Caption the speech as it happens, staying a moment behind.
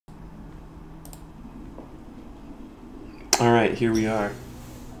Alright, here we are.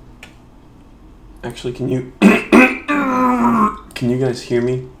 Actually, can you... can you guys hear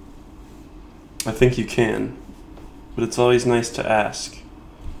me? I think you can. But it's always nice to ask.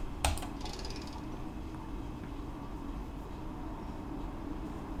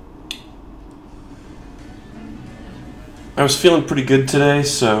 I was feeling pretty good today,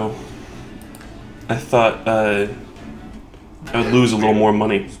 so I thought I would lose a little more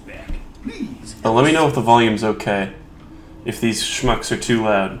money. Let me know if the volume's okay. If these schmucks are too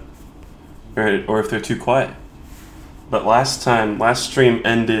loud. Or if they're too quiet. But last stream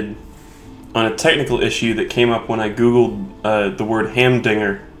ended on a technical issue that came up when I googled the word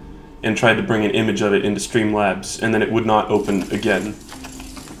hamdinger and tried to bring an image of it into Streamlabs, and then it would not open again.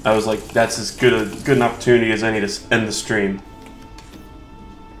 I was like, that's as good an opportunity as any to end the stream.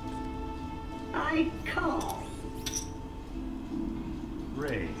 I call.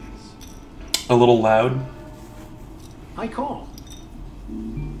 Raise. A little loud. I call.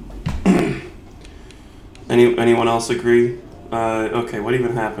 Anyone else agree? Okay, what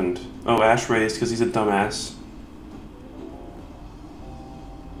even happened? Oh, Ash raised because he's a dumbass.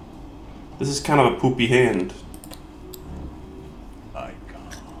 This is kind of a poopy hand. I call.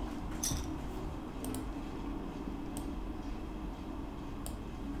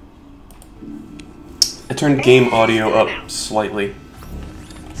 I turned game audio up slightly.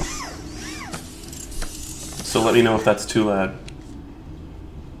 So let me know if that's too loud.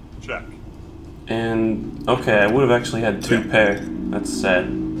 Check. And, okay, I would have actually had two pair. That's sad.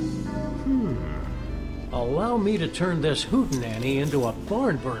 Allow me to turn this hootenanny into a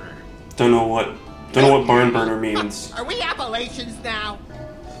barn burner. Don't know what barn burner means. Are we Appalachians now?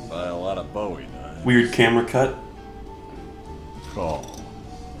 Buy a lot of Bowie knives. Weird camera cut. Call.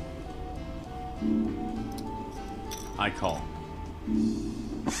 I call.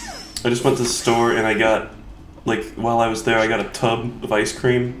 I just went to the store and I got, like, while I was there, I got a tub of ice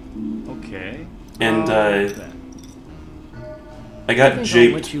cream. Okay. And, I got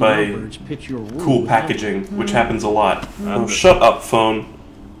japed by cool packaging, which happens a lot. Oh, shut up, phone.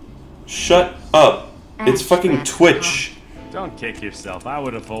 Shut up. It's fucking Twitch. Don't kick yourself. I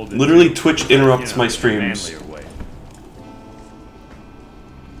would have folded. Literally, Twitch interrupts my streams.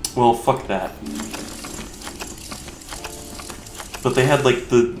 Well, fuck that. But they had, like,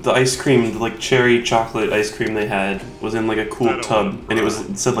 the ice cream, the, like, cherry chocolate ice cream they had was in, like, a cool tub, and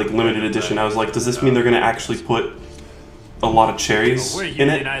it said, like, limited edition. I was like, does this mean they're gonna actually put a lot of cherries in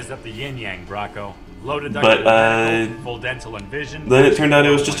it? Up the yin yang, Brocco. Loaded But, full dental and vision. then it turned out it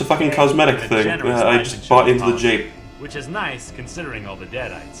was just a fucking cosmetic thing. I just bought into the jape. Which is nice, considering all the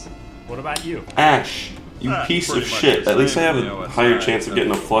deadites. What about you? Ash, you piece of shit. At least I have a higher chance of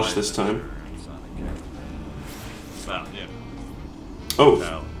getting a flush this time.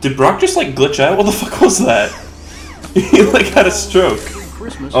 Oh, did Brock just, like, glitch out? What the fuck was that? He, like, had a stroke.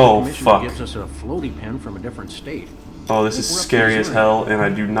 Oh, fuck. Gives us a floaty pen from a different state. Oh, this is scary as hell, and I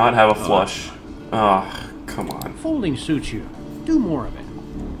do not have a flush. Ah, oh, come on. Folding suits you. Do more of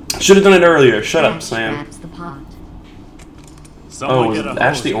it. Should have done it earlier. Shut up, Sam. The pot. Oh, is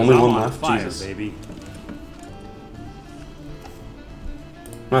Ash the only one left? Jesus. Baby.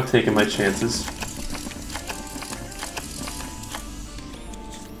 I'm not taking my chances.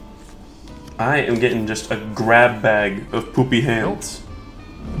 I am getting just a grab bag of poopy hands.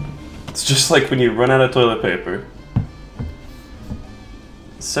 It's just like when you run out of toilet paper.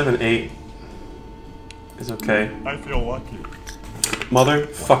 7-8 is okay. I feel lucky.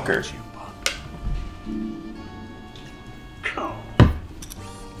 Motherfucker. Call.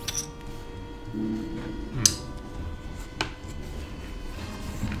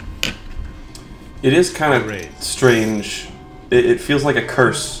 It is kind of strange. It feels like a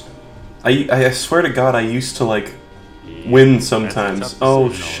curse. I swear to God, I used to, like, win sometimes.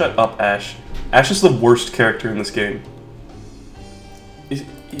 Oh, shut up, Ash. Ash is the worst character in this game.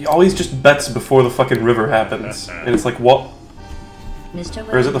 He always just bets before the fucking river happens. And it's like, what?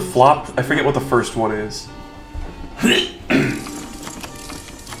 Or is it the flop? I forget what the first one is.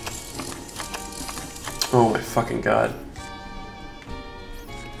 Oh my fucking God.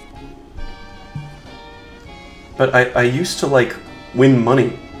 But I used to, like, win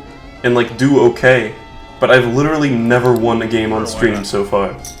money. And, like, do okay. But I've literally never won a game on stream so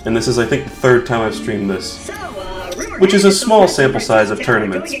far. And this is, I think, the third time I've streamed this. Which is a small sample size of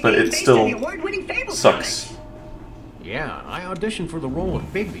tournaments, but it still sucks. Yeah, I auditioned for the role of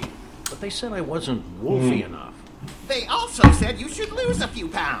Bigby, but they said I wasn't wolfy enough. They also said you should lose a few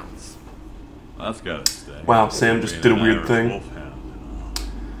pounds. That's gotta stay. Wow, Sam just did a weird thing.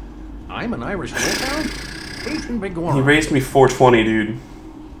 I'm an Irish wolfhound? He raised me 420, dude.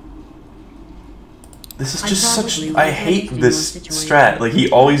 This is just such... I hate this strat. Like, he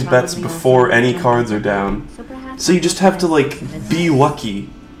always bets before any cards are down. So you just have to, like, be lucky.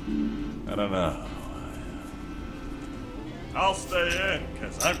 I don't know. I'll stay in,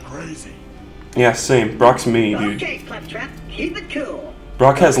 because I'm crazy. Yeah, same. Brock's mini, dude. Okay, claptrap, keep it cool.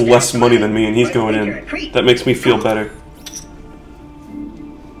 Brock has less money than me, and he's going in. That makes me feel better.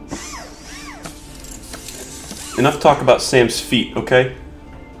 Enough talk about Sam's feet, okay?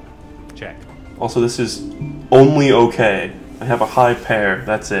 Check. Also, this is only okay. I have a high pair,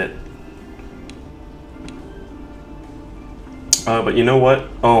 that's it. But you know what?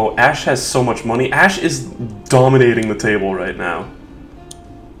 Oh, Ash has so much money. Ash is dominating the table right now.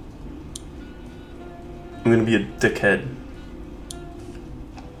 I'm gonna be a dickhead.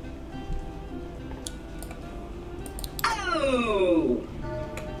 Oh!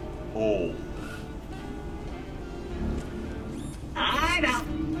 Oh. I'm out.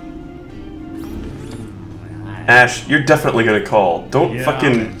 Ash, you're definitely gonna call. Don't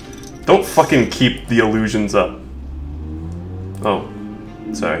fucking keep the illusions up. Oh,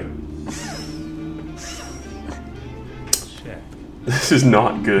 sorry. Check. This is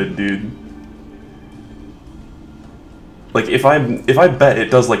not good, dude. Like, if I bet, it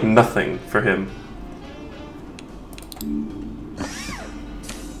does like nothing for him.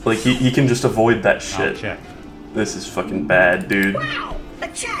 Like, he can just avoid that shit. Check. This is fucking bad, dude. Wow! A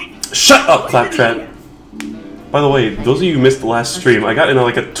check! Shut up, Claptrap! By the way, those of you who missed the last stream, I got in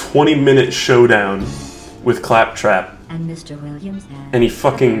like a 20-minute showdown with Claptrap. And Mr. Williams had And he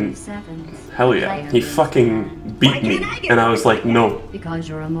fucking... 7 Hell yeah. He fucking beat me. And I was like, no. because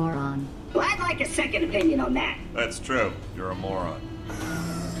you're a moron. Well, I'd like a second opinion on that. That's true. You're a moron.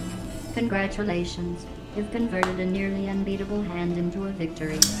 Congratulations. You've converted a nearly unbeatable hand into a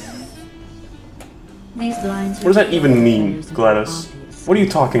victory. These lines What does that even mean, GLaDOS? What are you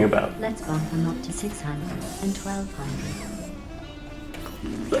talking about? Let's bump them up to 600 and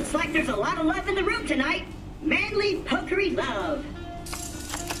 1200. Looks like there's a lot of love in the room tonight. Manly pokery love.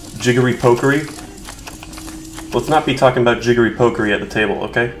 Jiggery pokery? Let's not be talking about jiggery pokery at the table,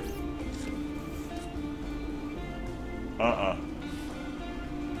 okay?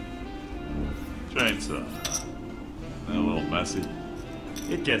 Chainsaw. A little messy.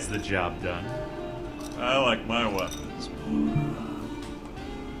 It gets the job done. I like my weapons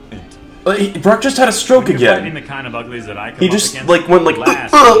Brock just had a stroke You're fighting again. the kind of uglies that I come He up just against, like went like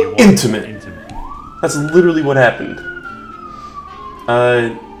last thing you want is intimate. That's literally what happened.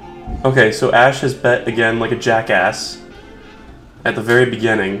 Okay, so Ash has bet again like a jackass at the very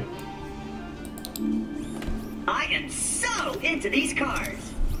beginning. I am so into these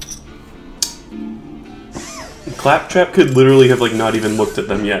cards. Claptrap could literally have like not even looked at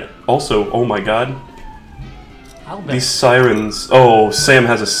them yet. Also, oh my god. I'll bet. These sirens. Oh, Sam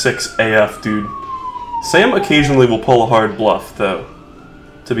has a 6 AF, dude. Sam occasionally will pull a hard bluff, though.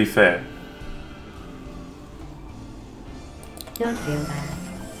 To be fair. Don't feel bad.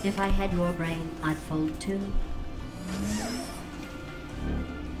 If I had your brain, I'd fold too.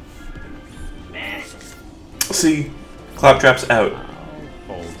 See, Claptrap's out.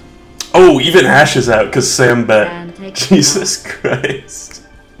 Fold. Oh, even Ash is out because Sam bet. And take it Jesus Christ.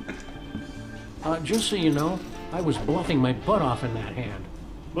 Just so you know, I was bluffing my butt off in that hand.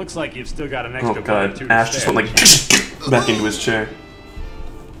 Looks like you've still got an Oh extra point or god, two to Ash just spare. went like back into his chair.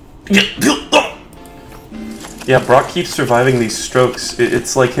 Yeah, Brock keeps surviving these strokes.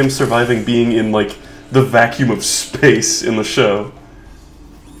 It's like him surviving being in like the vacuum of space in the show.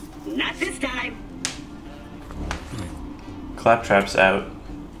 Not this time. Claptrap's out.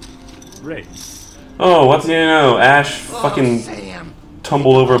 Raise. Oh, what's you know? Ash fucking Sam.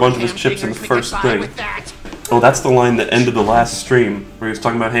 tumbled over a bunch of his chips in the first thing. Oh, that's the line that ended the last stream, where he was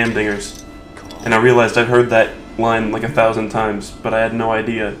talking about hamdingers. And I realized I'd heard that line like 1,000 times, but I had no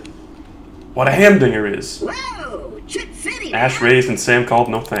idea what a hamdinger is. Whoa! Chip City! Ash raised and Sam called,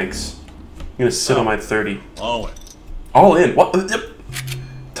 no thanks. I'm gonna sit on my 30. All in. All in? What? Yep.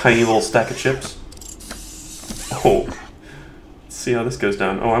 Tiny little stack of chips. Oh. Let's see how this goes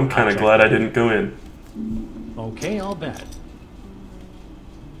down. Oh, I'm kind of glad I didn't go in. Okay, I'll bet.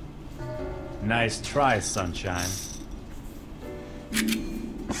 Nice try, sunshine.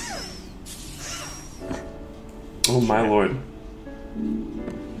 Oh my lord.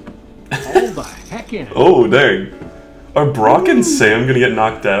 Hold the heck in. Oh, dang. Are Brock and Sam gonna get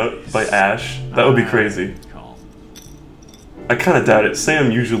knocked out by Ash? That would be crazy. Call. I kind of doubt it.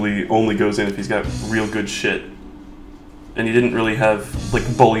 Sam usually only goes in if he's got real good shit. And he didn't really have,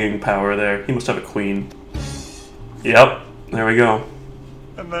 like, bullying power there. He must have a queen. Yep. There we go.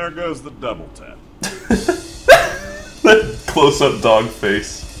 And there goes the double tap. That close-up dog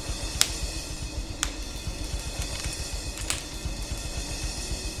face.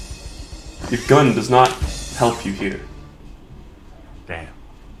 Your gun does not help you here. Damn.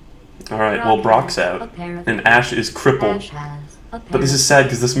 Alright, well, Brock's out. And Ash is crippled. Ash has a pair But this of is sad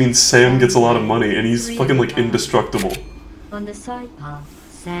because this means Sam gets a lot of money and he's fucking, like, indestructible. On the side path,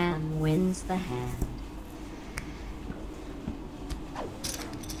 Sam wins the hand.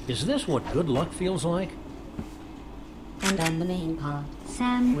 Is this what good luck feels like? And on the main path,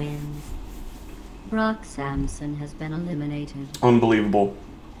 Sam wins. Brock Samson has been eliminated. Unbelievable.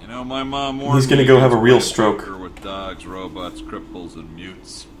 You know, my mom warned He's gonna me go have a against real playing stroke. poker with dogs, robots, cripples, and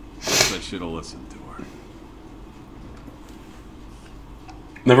mutes. Guess I should have listened to her.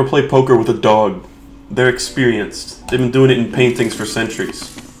 Never play poker with a dog. They're experienced. They've been doing it in paintings for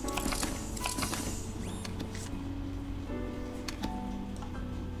centuries.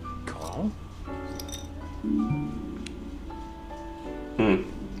 Call? You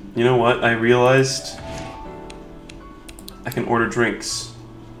know what? I realized I can order drinks.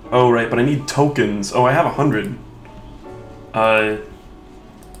 Oh, right, but I need tokens. Oh, I have 100.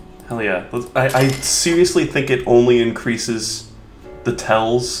 Hell yeah. I seriously think it only increases the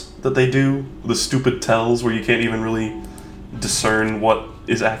tells that they do. The stupid tells where you can't even really discern what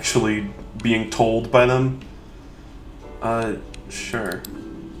is actually being told by them. Sure.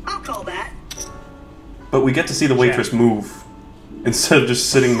 I'll call that. But we get to see the waitress move. Instead of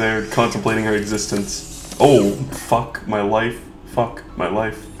just sitting there contemplating her existence. Oh, fuck my life. Fuck my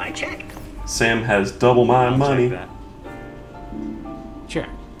life. I check. Sam has double my I'll money. check that. Check.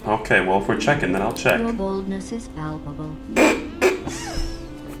 Okay, well, if we're checking, then I'll check. Your boldness is palpable.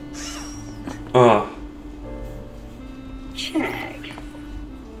 Check.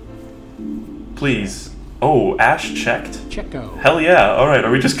 Please. Oh, Ash checked? Checko. Hell yeah. Alright,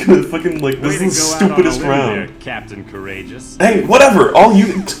 are we just gonna fucking, like, Way this to is the go out on a stupidest limb round. there, Captain Courageous. Hey, whatever!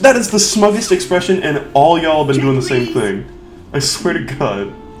 That is the smuggest expression, and all y'all have been doing the same thing. I swear to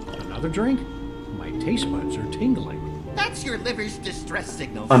God. Another drink? My taste buds are tingling. That's your liver's distress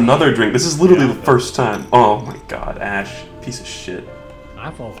signal. Another drink. This is literally the first time. Oh my God, Ash. Piece of shit.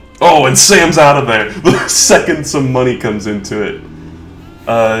 I fall. Oh, and Sam's out of there the second some money comes into it.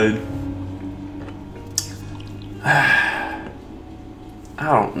 I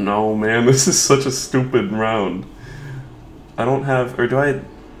don't know, man. This is such a stupid round. I don't have... Or do I...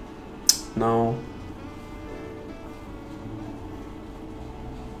 No.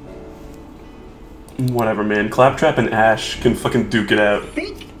 Whatever, man. Claptrap and Ash can fucking duke it out.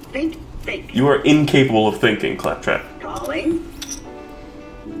 Think. You are incapable of thinking, Claptrap. Calling.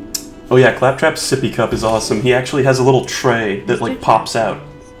 Oh yeah, Claptrap's sippy cup is awesome. He actually has a little tray that, like, Mr. pops Jack out.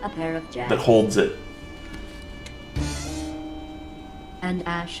 has a pair of jacks. That holds it. And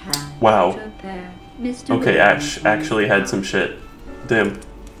Ash has Wow. a pair. Mr. Okay, Williams Ash actually had some shit. Damn.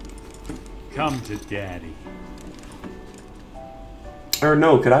 Come to daddy. Or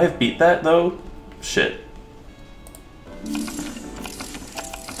no, could I have beat that, though? Shit.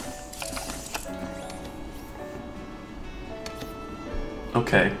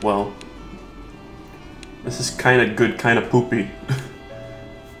 Okay, well... This is kinda good, kinda poopy.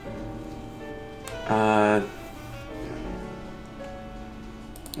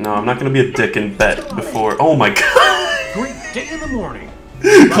 No, I'm not gonna be a dick and bet before... Oh my God! Great day in the morning.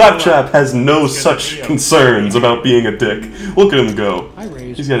 Claptrap has no such concerns about being a dick. Look at him go. I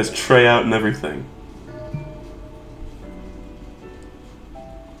raise. He's got his tray out and everything.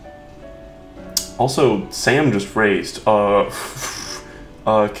 Also, Sam just raised. Can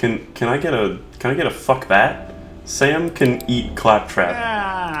I get a fuck that? Sam can eat Claptrap.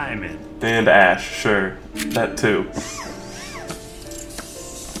 Ah, I'm in. And Ash, sure. That too.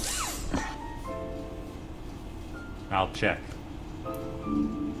 I'll check.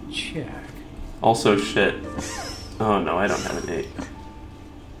 Check. Also shit. Oh no, I don't have an 8.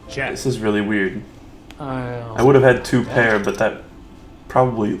 Check. This is really weird. I I would have had 2 pair, but that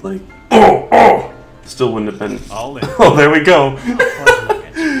probably, like... Oh! Still wouldn't have been... All in. Oh, there we go.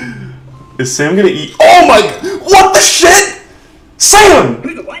 Is Sam gonna eat... Oh my... What the shit? Sam!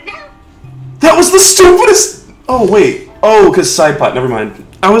 What now? That was the stupidest... Oh, wait. Oh, because side pot. Never mind.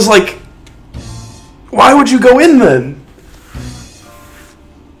 I was like... Why would you go in then?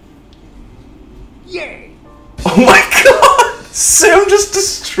 Yay! Oh my god! Sam just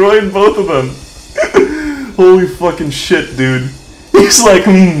destroyed both of them. Holy fucking shit, dude. He's like,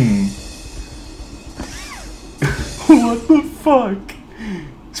 What the fuck?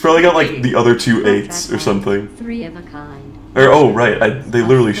 He's probably got like the other 2 8s or something. 3 of a kind. Or, oh right, they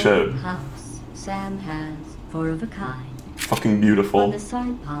literally showed. House. Sam has 4 of a kind. Fucking On beautiful. the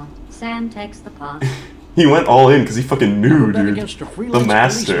side pot, Sam takes the pot. He went all in because he fucking knew, bet dude. against a The freelance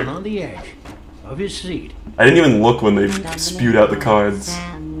master. policeman on the edge of his seat. I didn't even look when they And on the spewed main out the pot, cards.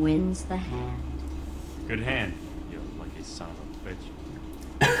 Sam wins wins the hand. Good hand, you lucky son of a bitch.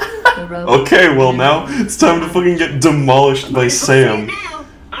 The rogue Okay, well now it's time to fucking get demolished by Sam,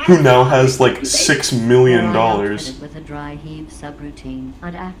 who now has like $6 million. outfitted with a dry heave subroutine.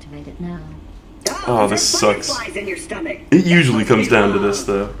 I'd activate it now. Oh, this there's sucks. butterflies in your stomach. It usually comes down to this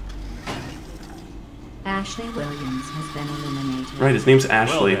though. Ashley Williams has been eliminated. Right, his name's Well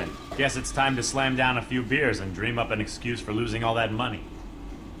Ashley. then, guess it's time to slam down a few beers and dream up an excuse for losing all that money.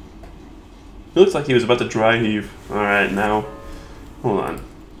 He looks like he was about to dry heave. Alright, now. Hold on.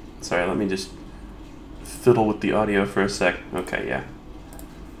 Sorry, let me just fiddle with the audio for a sec. Okay, yeah.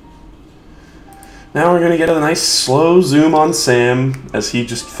 Now we're gonna get a nice slow zoom on Sam as he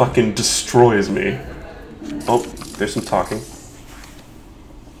just fucking destroys me. Oh, there's some talking.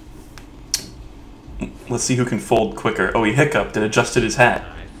 Let's see who can fold quicker. Oh, he hiccuped and adjusted his hat.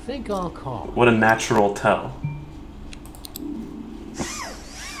 I think I'll call. What a natural tell.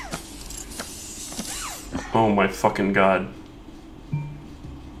 Oh my fucking god.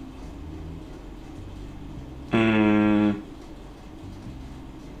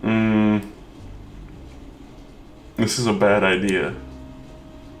 This is a bad idea.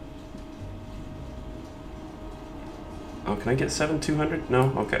 Oh, can I get 7,200?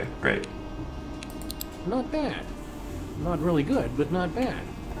 No? Okay, great. Not bad. Not really good, but not bad.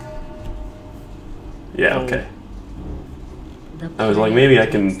 Yeah, okay. The I was like, maybe I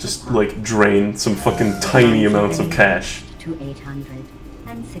can just, like, drain some fucking tiny amounts of cash. To 800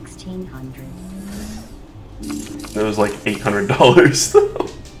 and 1,600. It was like $800 though.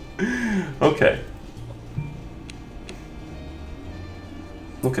 Okay.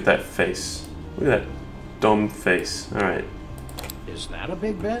 Look at that face. Look at that dumb face. Alright. Is that a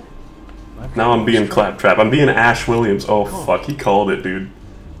big bet? Now I'm being claptrap. I'm being Ash Williams. Oh fuck, he called it, dude.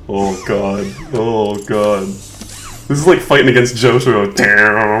 Oh god. Oh god. This is like fighting against Jotaro.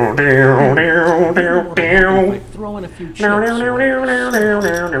 Like throwing a few chips.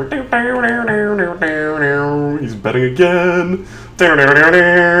 He's betting again.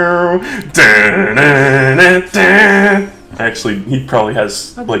 Actually, he probably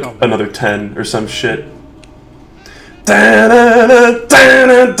has like another 10 or some shit.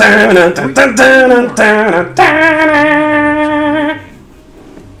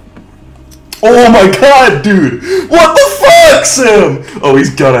 Oh my god, dude! What the fuck, Sam? Oh, he's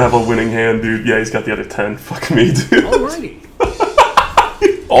gotta have a winning hand, dude. Yeah, he's got the other 10. Fuck me, dude. Alrighty.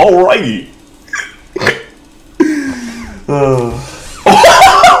 Alrighty.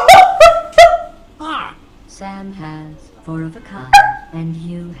 Sam has 4 of a kind, and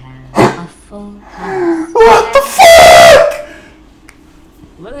you have a full house. What the fuck?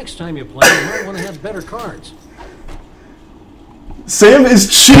 The next time you play, you might want to have better cards. Sam is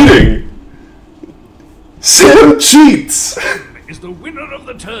cheating. Sam cheats. Is the winner of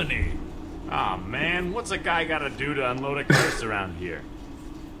the tourney. Aw, man, what's a guy gotta do to unload a curse around here?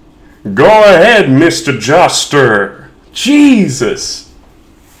 Go ahead, Mr. Joster. Jesus.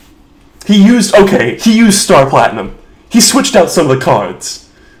 He used Star Platinum. He switched out some of the cards.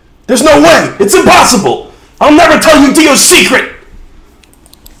 There's no way! It's impossible! I'll never tell you Dio's secret!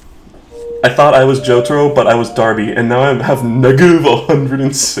 I thought I was Jotaro, but I was Darby, and now I have negative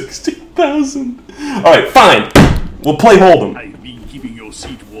 160,000. Alright, fine. We'll play Hold'em. I've been keeping your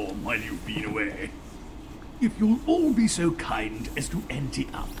seat warm while you've been away. If you'll all be so kind as to ante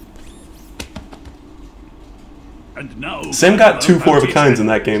up. And now... Sam got 2 4-of-a-kinds in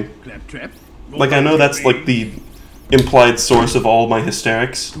that game. Claptrap. Like, I know that's like the implied source of all my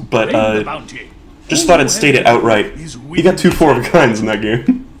hysterics, but just thought I'd state it outright. He got 2 4-of-a-kinds in that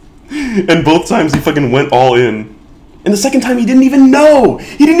game. And both times he fucking went all in. And the second time he didn't even know!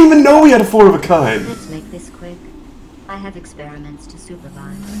 He didn't even know he had a 4-of-a-kind! Let's make this quick. I have experiments to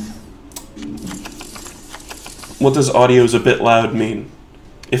supervise. What does audio's a bit loud mean?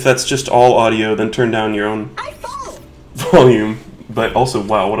 If that's just all audio, then turn down your own volume. But also,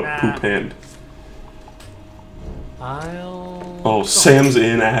 wow, what a poop hand. Oh, Sam's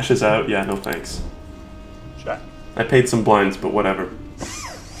in, Ash is out. Yeah, no thanks. Check. I paid some blinds, but whatever.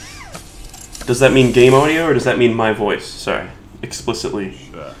 Does that mean game audio, or does that mean my voice? Sorry. Explicitly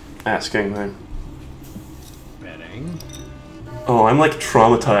asking then. Betting. Oh, I'm like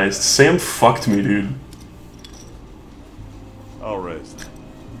traumatized. Sam fucked me, dude. I'll raise them.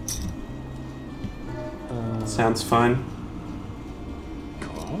 Sounds fine.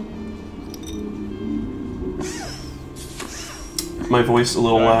 Call. My voice a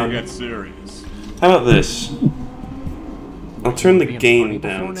little Time loud. to get serious. How about this? I'll turn the Being gain funny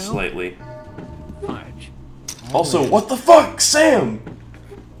before down now? slightly. Fudge. Also, what the fuck, Sam?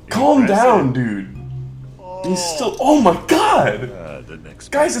 Calm down, dude. He's still. Oh my god! the next.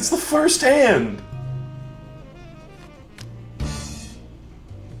 Guys, it's the first hand!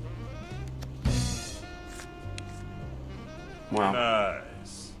 Wow.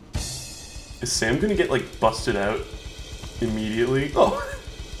 Nice. Is Sam gonna get, like, busted out immediately? Oh!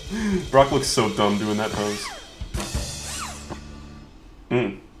 Brock looks so dumb doing that pose.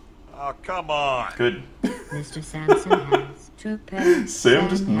 Oh, come on. Good. Mr. Samson has two pairs. Sam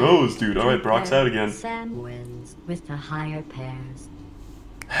just knows, dude. Alright, Brock's out again. Sam wins with the higher pairs.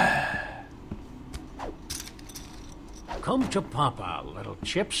 Come to Papa, little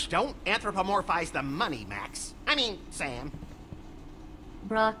chips. Don't anthropomorphize the money, Max. I mean, Sam.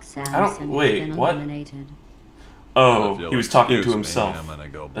 Brock Samson wait, has been what? eliminated. Oh, If you'll he was talking excuse to me, himself. I'm gonna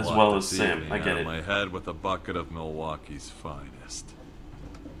go As blot well this as Sam. evening I get out of it. my head with a bucket of Milwaukee's finest.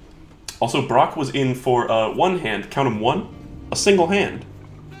 Also, Brock was in for one hand. Count him one. A single hand.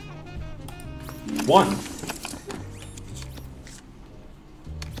 One.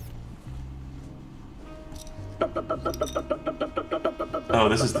 Oh,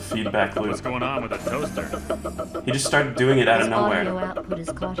 this is the feedback loop. What's going on with the toaster? He just started doing it out of His audio nowhere. output is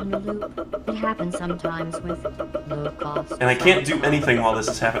caught in a loop. It happens sometimes with low cost. And I can't do anything while this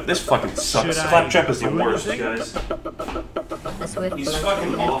is happening. This fucking sucks. Should I Claptrap is the do worst, anything? guys. The swift He's flow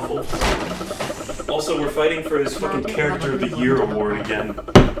fucking of awful. Also, we're fighting for his fucking Character of the Year award again.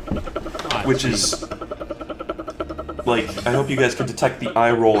 Which is... Like, I hope you guys can detect the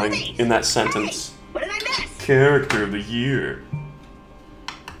eye rolling in that sentence. What did I miss? Character of the Year.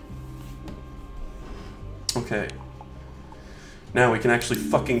 Okay. Now we can actually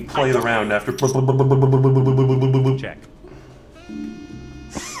fucking play the round after... Check.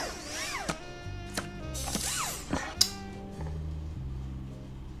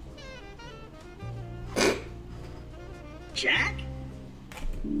 Jack?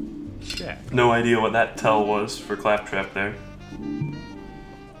 Check. No idea what that tell was for Claptrap there.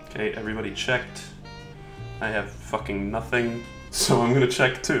 Okay, everybody checked. I have fucking nothing, so I'm gonna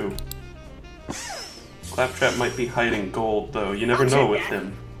check too. Claptrap might be hiding gold, though. You never know with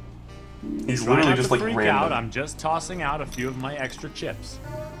him. He's Try literally not just to like freak out. random. I'm just tossing out a few of my extra chips.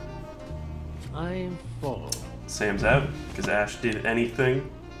 I'm full. Sam's out because Ash did anything.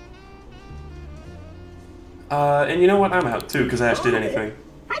 And you know what? I'm out too because Ash did anything.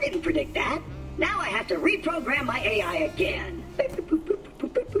 I didn't predict that. Now I have to reprogram my AI again.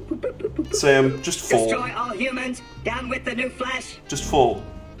 Sam, just fold. Destroy all humans. Down with the new flesh. Just fold.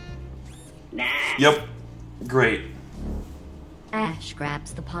 Nah. Yep. Great. Ash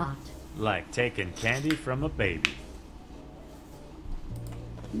grabs the pot. Like taking candy from a baby.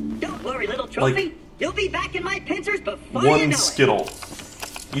 Don't worry, little trophy. Like- You'll be back in my pincers before you One know Skittle.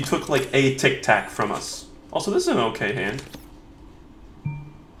 You took like a Tic Tac from us. Also, this is an okay hand.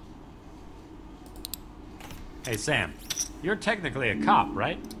 Hey, Sam. You're technically a cop,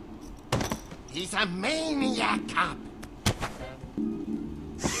 right? He's a maniac cop.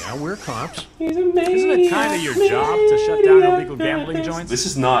 Yeah, we're cops. Isn't it kind of your job to shut down illegal gambling joints? This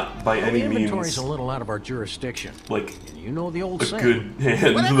is not by Well, any the inventory's means a little out of our jurisdiction. like And you know the old a saying. good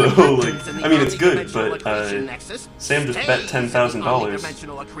hand Whatever though. Like, happens in the I mean, it's good, omnidimensional but accretion nexus Sam just stays bet in the $10,000.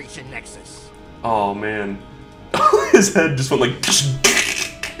 omnidimensional accretion nexus. Oh man, his head just went like.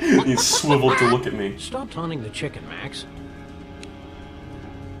 He swiveled to look at me. Stop taunting the chicken, Max.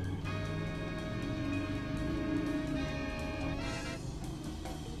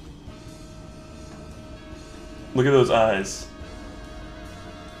 Look at those eyes.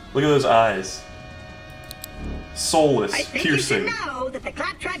 Look at those eyes. Soulless, I think piercing. you should know that the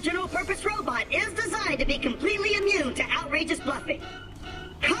Claptrap General Purpose Robot is designed to be completely immune to outrageous bluffing.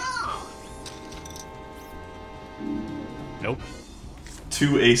 Call! Nope.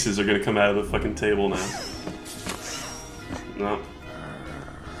 Two aces are gonna come out of the fucking table now. No.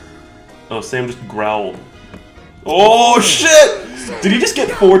 Oh, Sam just growled. Oh shit! Did he just get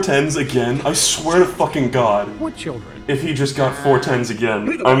 4 10s again? I swear to fucking God. What children? If he just got 4 10s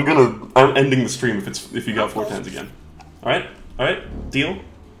again, I'm ending the stream if he got 4 10s again. Alright? Alright? Deal?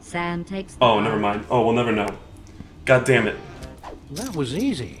 Sam takes the Oh, pot. never mind. Oh, we'll never know. God damn it. That was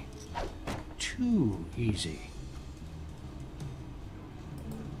easy. Too easy.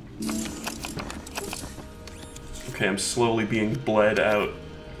 Okay, I'm slowly being bled out.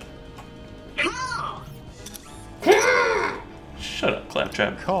 Call! Shut up,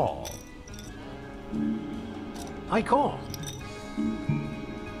 Claptrap. Call. I call.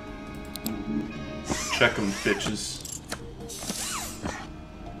 Check 'em, bitches.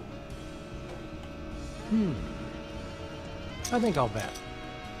 I think I'll bet.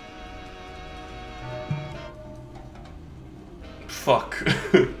 Fuck.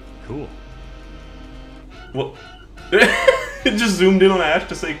 Cool. What? It just zoomed in on Ash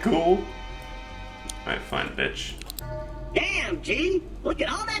to say cool. Alright, fine, bitch. Damn, G! Look at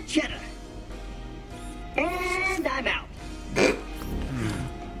all that cheddar. And I'm out.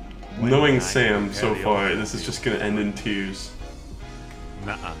 Knowing Sam so far, this is just gonna end in tears.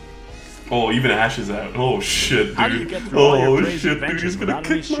 Nuh-uh. Oh, even Ash is out. Oh shit, dude. How do you get through all your Oh crazy shit, dude. He's adventures gonna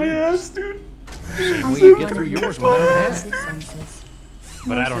without any kick my shoes? ass, dude. Same way you get through yours without a hat. Senses.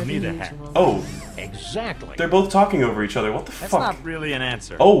 But I More don't so need than a hat. usual. Oh, Exactly. they're both talking over each other. What the That's fuck? not really an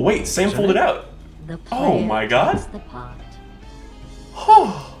answer. Oh, wait, Sam Isn't folded it? out. The Oh player my God. takes the pot.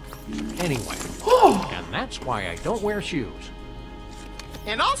 Oh. Anyway, Oh. and that's why I don't wear shoes.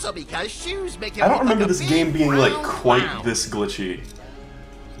 And also because shoes make you I don't look remember like a this big game being like brown quite clown. this glitchy.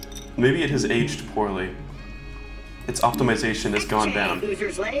 Maybe it has aged poorly. Its optimization has gone down.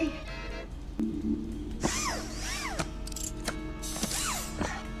 Loser's leg.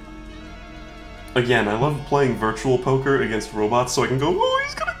 Again, I love playing virtual poker against robots so I can go, oh,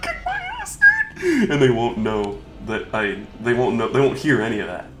 he's gonna kick my ass, dude! And they won't know that they won't hear any of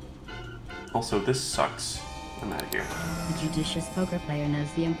that. Also, this sucks. I'm out of here. The judicious poker player knows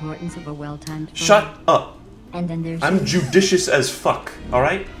the importance of a well-timed fold. Shut up! And then there's I'm judicious as fuck,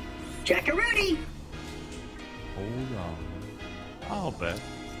 alright? Jackaroonie. Hold on. I'll bet.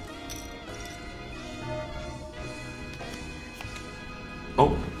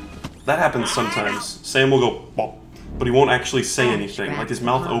 Oh, that happens sometimes. Sam will go, bop, but he won't actually say anything. Like his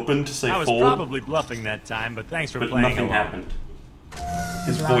mouth opened to say I was fold, probably bluffing that time, but thanks for but playing nothing along. happened.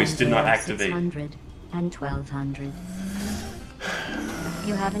 His the voice lines did not are activate. 600 and 1200.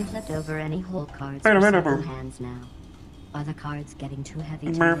 You haven't flipped over any whole cards for several hands now. Are the cards getting too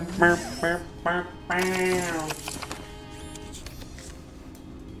heavy to lift?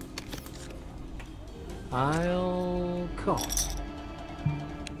 I'll call.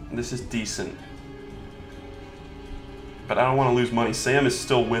 This is decent. But I don't want to lose money. Sam is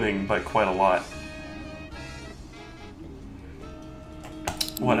still winning by quite a lot.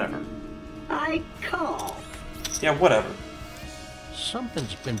 Whatever. I call. Yeah, whatever.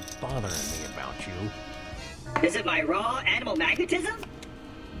 Something's been bothering me about you. Is it my raw animal magnetism?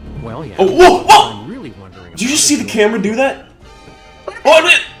 Well, yeah. Oh, whoa, whoa! I'm really wondering. Did you about just see if the camera do that? What Oh, about-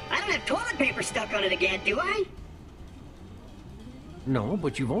 man! I don't have toilet paper stuck on it again, do I? No,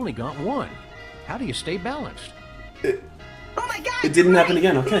 but you've only got one. How do you stay balanced? Oh my god! It didn't happen right.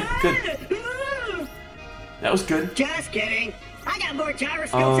 again. Okay, good. That was good. Just kidding. I got more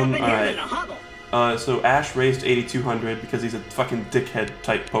gyroscopes up in here alright. than a Hubble. So Ash raised 8,200 because he's a fucking dickhead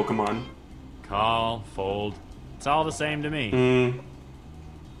type Pokemon. Call, fold. It's all the same to me.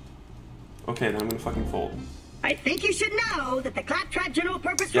 Okay, then I'm gonna fucking fold. I think you should know that the claptrap general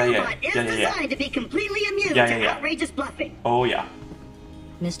purpose Yeah, yeah, robot is yeah, yeah, yeah. designed to be completely immune Yeah, to yeah, yeah. outrageous bluffing. Oh yeah.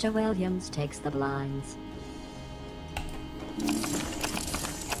 Mr. Williams takes the blinds.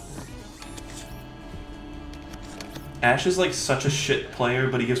 Ash is like such a shit player,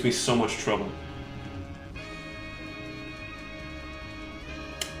 but he gives me so much trouble.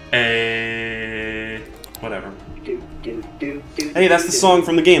 Whatever. Hey, that's the song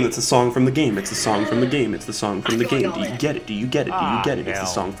from the game. That's the song from the game. It's the song from the game. It's the song from the game. Do you get it? Do you get it? Do you get it? It's the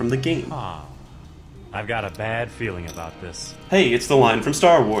hell. song from the game. Ah, I've got a bad feeling about this. Hey, it's the line from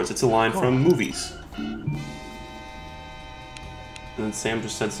Star Wars. It's a line from movies. And then Sam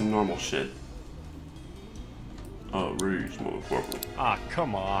just said some normal shit. Rouge, motherfucker. Ah,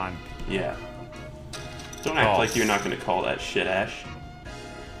 come on. Yeah. Don't act Oh. like you're not gonna call that shit, Ash.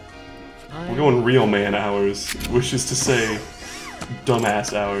 We're I'm going real man hours, which is to say,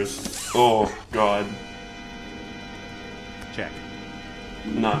 dumbass hours. Oh, God. Check.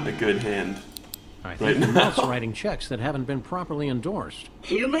 Not a good hand. I Right think your now. mouth's writing checks that haven't been properly endorsed.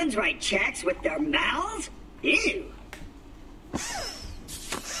 Humans write checks with their mouths? Ew.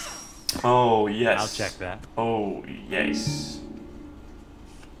 Oh, yes. I'll check that. Oh, yes.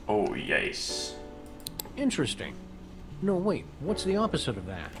 Oh, yes. Interesting. No, wait. What's the opposite of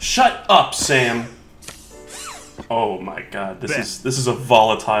that? Shut up, Sam! Oh my God, this is a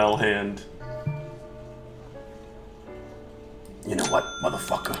volatile hand. You know what,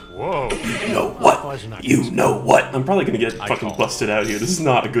 motherfucker? Whoa. You know what? You know what? I'm probably gonna get fucking call. busted out here. This is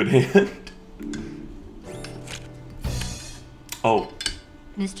not a good hand. Oh,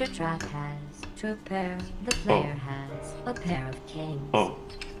 Mr. Trap has two pair. The player has a pair of kings. oh.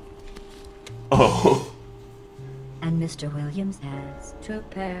 Oh. And Mr. Williams has two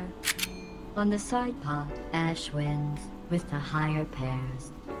pair. On the side pot, Ash wins with the higher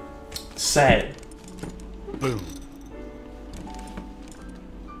pairs. Sad. Boom.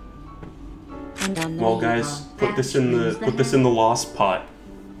 And on the Well, main guys, pot, put this Ash in wins the hand. lost pot.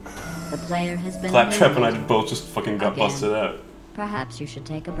 The player has been Claptrap and I eliminated. both just fucking got Again. busted out. Perhaps you should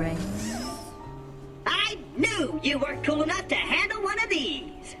take a break. I knew you weren't cool enough to handle one of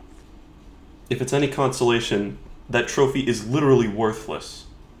these. If it's any consolation, that trophy is literally worthless.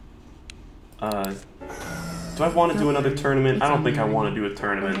 Do I want to do another tournament? I don't think I want to do a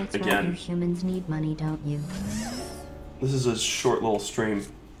tournament That's right, you again. humans need money, don't you? This is a short little stream.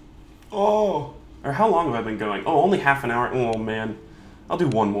 Oh! Or how long have I been going? Oh, only half an hour? Oh, man. I'll do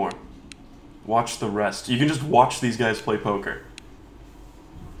one more. Watch the rest. You can just watch these guys play poker.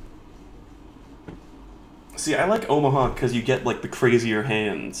 See, I like Omaha because you get, like, the crazier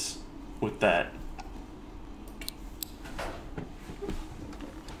hands with that.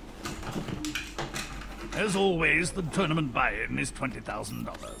 As always, the tournament buy-in is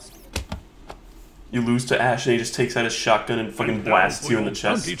 $20,000. You lose to Ash and he just takes out his shotgun and fucking blasts you in the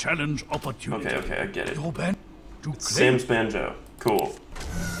chest. Challenge opportunity. Okay, I get it. Your ban to Sam's banjo. Cool.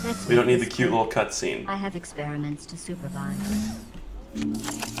 Let's We don't make need the this cute quick. little cutscene. I have experiments to supervise.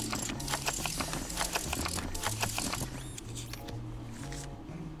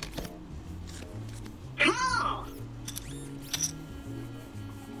 Call!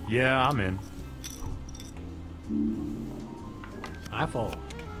 Yeah, I'm in. I fold.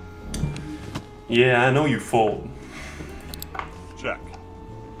 Yeah, I know you fold. Check.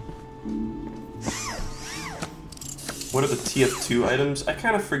 What are the TF2 items? I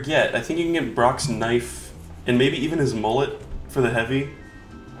kind of forget. I think you can get Brock's knife and maybe even his mullet for the heavy.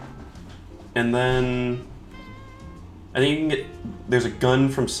 And then I think you can get, there's a gun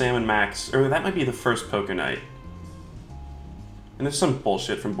from Sam and Max, or that might be the first poker night. And there's some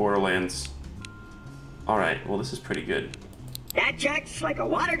bullshit from Borderlands. Alright, well this is pretty good. That checks like a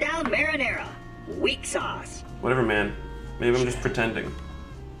watered-down marinara. Weak sauce. Whatever, man. Maybe I'm just pretending.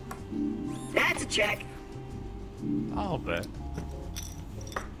 That's a check. I'll bet.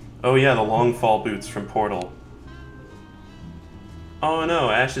 Oh yeah, the long fall boots from Portal. Oh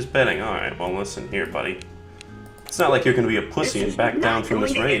no, Ash is betting. Alright, well listen here, buddy. It's not like you're gonna be a pussy This and is back not down from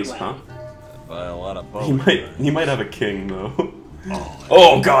this going to end raise, well. huh? Buy a lot of He might have a king though.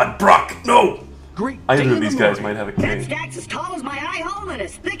 Oh god, Brock, no! Great. Either day of in these the guys morning. might have a That king. stack's as tall as my eye hole and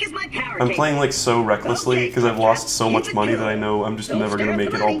as thick as my power I'm cable. playing like so recklessly Okay, because I've lost so keep much it money cool. that I know I'm just Don't never stare gonna at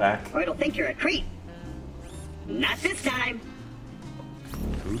make the it all money, back. Or it'll think you're a creep. Not this time.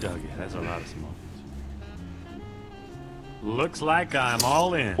 Who dug it? That's a lot of smoke. Looks like I'm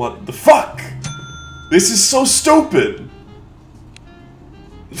all in. What the fuck? This is so stupid!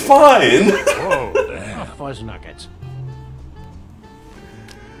 Fine! Whoa, damn. Oh, fuzz nuggets.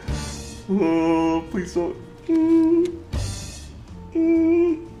 Oh, please don't.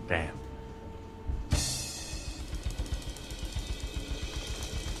 Damn.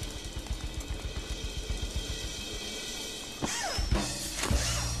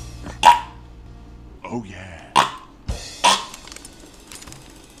 Oh yeah.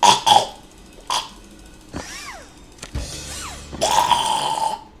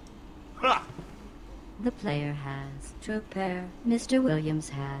 The player has two pair. Mr. Williams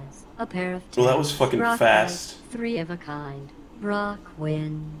has a pair of Well, that tens. was fucking Brock fast. has three of a kind. Brock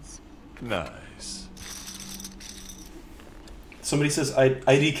wins. Nice. Somebody says,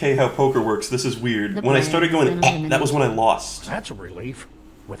 IDK how poker works, this is weird. The When I player started has going, been eliminated. that was when I lost. That's a relief.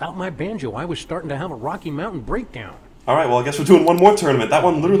 Without my banjo, I was starting to have a Rocky Mountain breakdown. Alright, well I guess we're doing one more tournament. That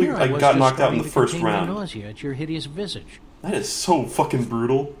one literally Here I was got just knocked out in starting the to first contain my round. nausea at your hideous visage. That is so fucking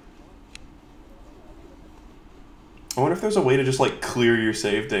brutal. I wonder if there's a way to just like clear your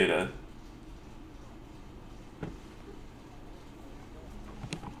save data.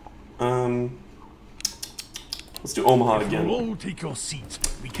 Let's do Omaha If again. you'll all take your seats,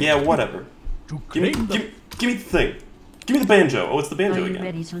 we can Yeah, whatever. to Give me, claim the give me the thing. Give me the banjo. Oh, it's the Are banjo you again.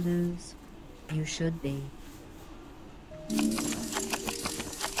 ready to lose? You should be.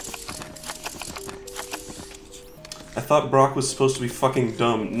 I thought Brock was supposed to be fucking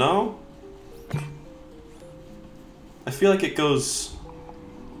dumb. No? I feel like it goes...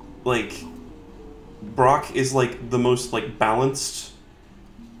 Like... Brock is like the most like balanced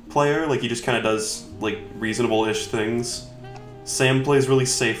player. Like he just kind of does like reasonable-ish things. Sam plays really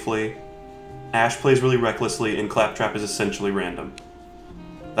safely. Ash plays really recklessly. And Claptrap is essentially random.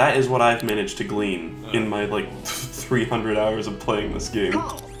 That is what I've managed to glean in my like 300 hours of playing this game.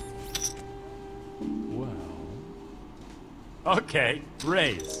 Call. Okay,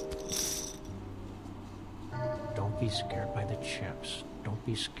 raise. Don't be scared by the chips. Don't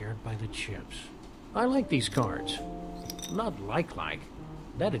be scared by the chips. I like these cards. Not like.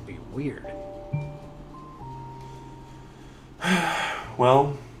 That'd be weird.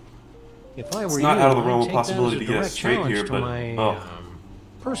 Well, If I were It's you, not out of the I'd realm of take that as possibility a to get us direct straight challenge here, to but- my, oh.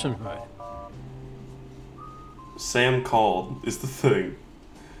 personhood. Sam called is the thing.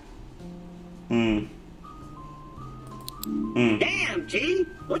 Damn, G!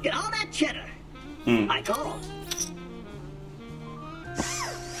 Look at all that cheddar. I called.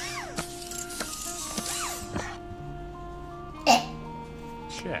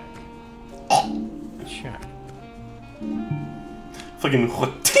 Check. Check. Fucking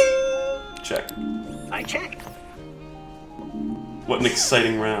check. I checked. What an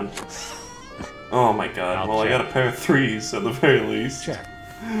exciting round. Oh my god. I'll Well, check. I got a pair of 3s at the very least. Check.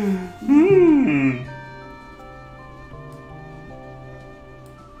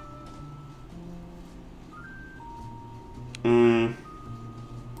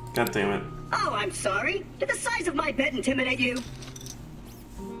 God damn it. Oh, I'm sorry. Did the size of my bet intimidate you?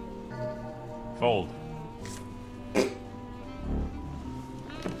 Fold.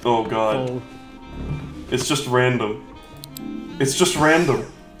 Oh god. Fold. It's just random. It's just random.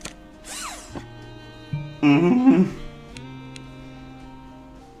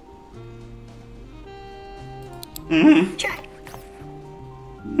 Check.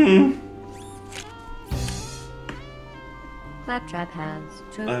 Claptrap has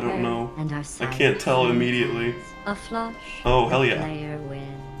two I don't pair know. and our I side can't tell hands. immediately. A flush. Oh, hell the yeah. Player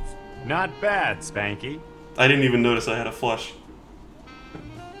wins. Not bad, Spanky. I didn't even notice I had a flush.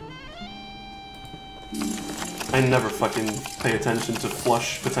 I never fucking pay attention to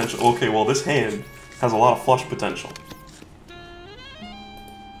flush potential. Okay, well this hand has a lot of flush potential.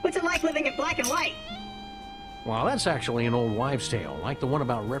 What's it like living in black and white? Well, that's actually an old wives' tale, like the one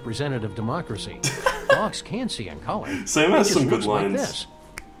about representative democracy. Dogs can see in color. Sam It has just some good looks like lines. this.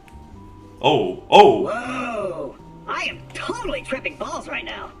 Oh, oh! Whoa! I am totally tripping balls right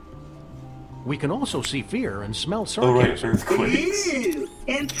now. We can also see fear and smell Oh right, sarcasm. earthquakes. Ooh,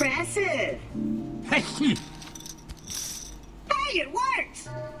 impressive. Hey, it works!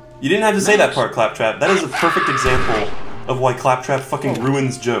 You didn't have to say that part, Claptrap. That is a perfect example of why Claptrap fucking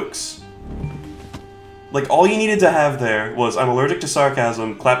ruins jokes. Like, all you needed to have there was, I'm allergic to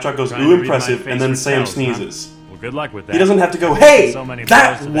sarcasm, Claptrap goes, Trying ooh, to read my impressive, face and then for Sam tells, huh? sneezes. Well, good luck with that. He doesn't have to go, hey, So many blows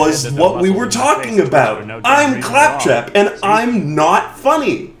that to the was head that what the we muscles were in my talking face twitch about. for no damn I'm reason at all. Claptrap, and See? I'm not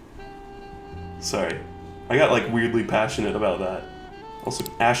funny. Sorry. I got, like, weirdly passionate about that. Also,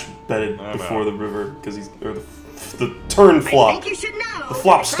 Ash betted before the river, because he's, or the turn I flop. think you should know The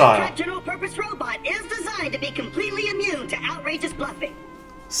flop that style. Claptrap General Purpose Robot is designed to be completely immune to outrageous bluffing.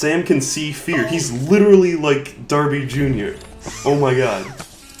 Sam can see fear. He's literally like Darby Jr. Oh my god.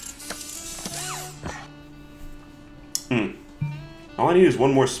 All I need is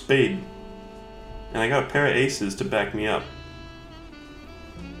one more spade. And I got a pair of aces to back me up.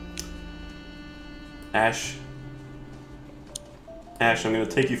 Ash. Ash, I'm gonna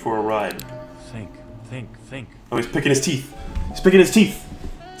take you for a ride. Think. Oh, he's picking his teeth. He's picking his teeth.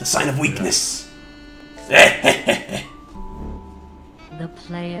 It's a sign of weakness. The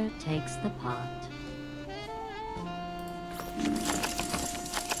player takes the pot.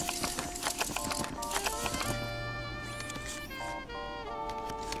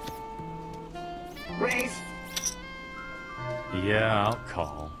 Raise. Yeah, I'll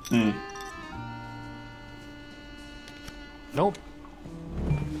call. Nope.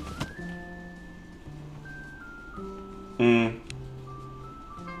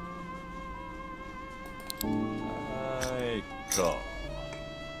 I call.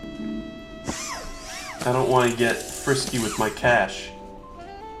 I don't want to get frisky with my cash.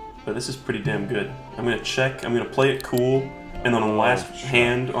 But this is pretty damn good. I'm gonna check, I'm gonna play it cool, and then on the last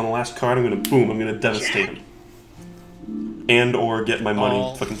hand, on the last card, I'm gonna boom, I'm gonna devastate him. And or get my money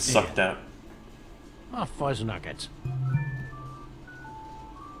All fucking sucked out. Ah, fuzz nuggets.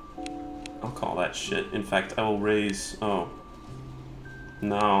 I'll call that shit. In fact, I will raise, oh.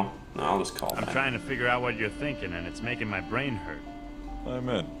 No, I'll just call I'm that. trying to figure out what you're thinking, and it's making my brain hurt. I'm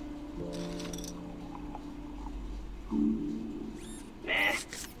in.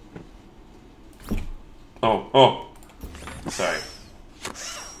 Oh. Sorry.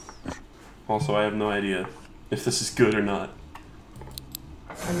 Also, I have no idea if this is good or not.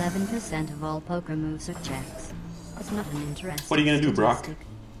 11% of all poker moves are checks. It's not an interesting What are you gonna do, Brock? statistic,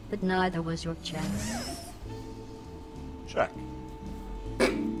 but neither was your check. Check.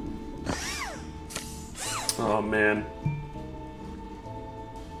 Oh, man.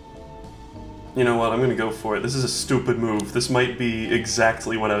 You know what, I'm gonna go for it. This is a stupid move. This might be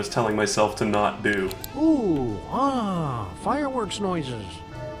exactly what I was telling myself to not do. Ooh, fireworks noises.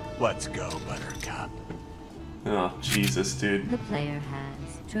 Let's go, Buttercup. Oh, Jesus, dude. The player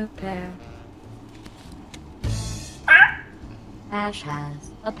has two pair. Ash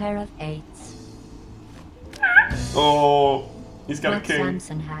has a pair of eights. Oh, He's got a But king.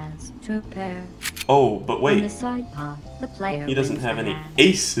 Samson has 2 pairs. Oh, but On wait. the side pot, the player He doesn't wins have the any hand.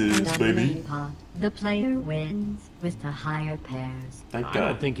 aces, And on the baby. main pot, the player wins with the higher pairs. Thank I God.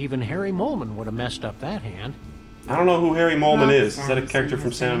 don't think even Harry Molman would have messed up that hand. I don't know who Harry Molman Rob is. Is that a Samson character from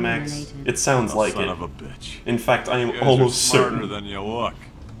has Sam been Max? eliminated. It sounds like Son it. of a bitch. In fact, I You am guys almost are smarter certain. than you look.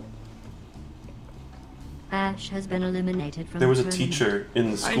 Ash has been eliminated from There was the a tournament. teacher in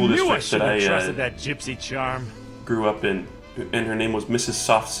the I school knew I district should that have I trusted that gypsy charm. grew up in, and her name was Mrs.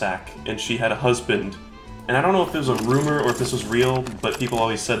 Softsack, and she had a husband. And I don't know if this was a rumor or if this was real, but people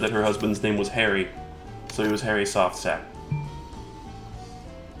always said that her husband's name was Harry, so he was Harry Softsack.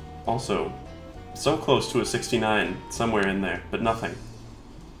 Also, so close to a 69, somewhere in there, but nothing.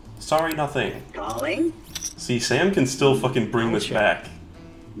 Sorry, nothing. Calling. See, Sam can still fucking bring this back.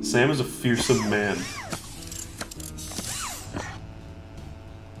 Sam is a fearsome man.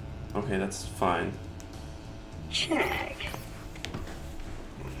 Okay, that's fine. Check.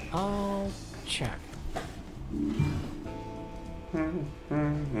 I'll check.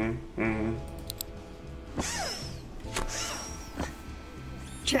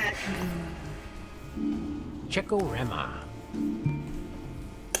 Check. Checkorama.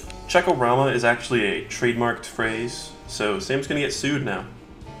 Checkorama is actually a trademarked phrase, so Sam's gonna get sued now.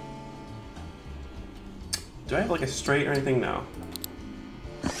 Do I have like a straight or anything? No.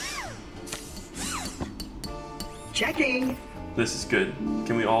 Checking. This is good.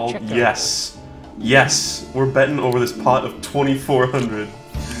 Can we all? Check that. Yes. Yes. We're betting over this pot of 2,400.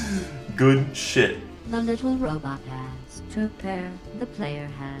 Good shit. The little robot has 2 pairs. The player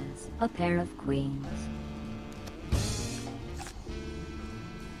has a pair of queens.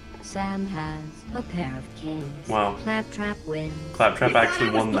 Sam has a pair of kings. Wow. Claptrap wins. Claptrap You thought actually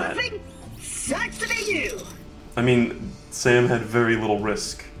I was won that. bluffing? Sucks to be you. I mean, Sam had very little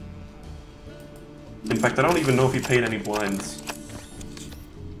risk. In fact, I don't even know if he paid any blinds.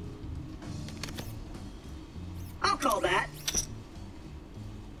 I'll call that.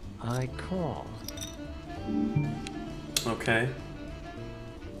 I call. Okay.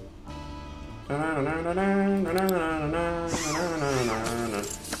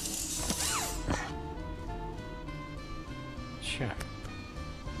 Check.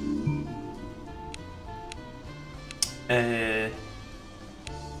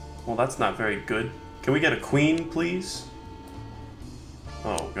 Well, that's not very good. Can we get a queen, please?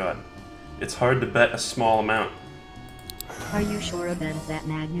 Oh, God. It's hard to bet a small amount. Are you sure a bet of that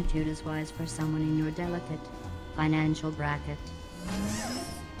magnitude is wise for someone in your delicate financial bracket?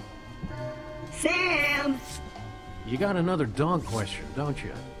 Sam! You got another dog question, don't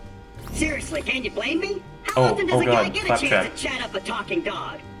you? Seriously, can you blame me? How Oh, often does oh a guy God, get a claptrap. chance to chat up a talking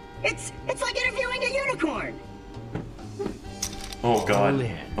dog? It's like interviewing a unicorn. Oh, God. All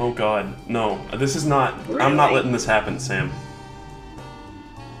in. Oh, God. No, this is not... I'm not Really? letting this happen, Sam.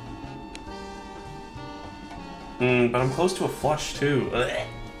 But I'm close to a flush, too.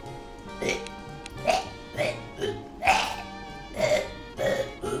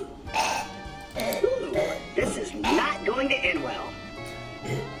 Ooh, this is not going to end well.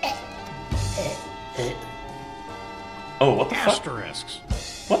 Oh, what the fuck? Asterisks.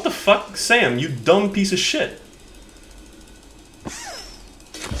 What the fuck? Sam, you dumb piece of shit.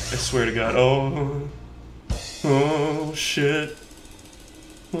 I swear to God. Oh. Oh, shit.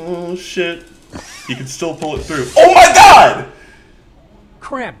 Oh, shit. You can still pull it through. Oh my God!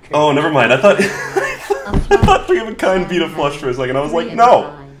 Crab cake. Oh, never mind. I thought... I thought Three of a Kind beat a flush for a second. I was like,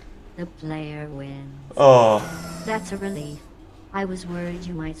 no! The player wins. Oh. That's a relief. I was worried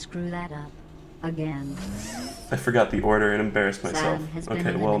you might screw that up. Again. I forgot the order and embarrassed myself. Sam has been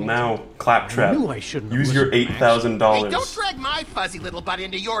Okay, well eliminated. now, Claptrap. I knew I shouldn't have Use your listened to Max. $8,000. Hey, don't drag my fuzzy little butt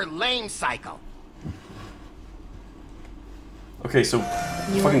into your lame cycle. Okay, so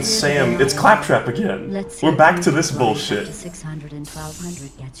You fucking are Sam, really it's Claptrap again. Let's see We're if back you to this can climb up bullshit. to 600 and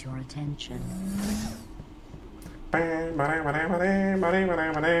 1200 gets your attention.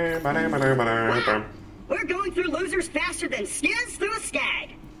 We're going through losers faster than skids through a skag.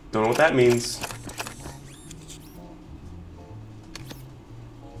 Don't know what that means.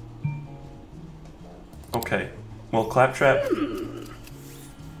 Okay. Well, Claptrap.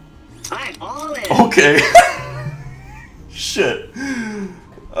 I'm all in. Okay. Shit.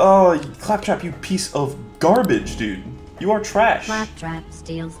 Oh, Claptrap, you piece of garbage, dude. You are trash. Claptrap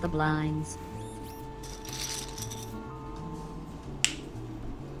steals the blinds.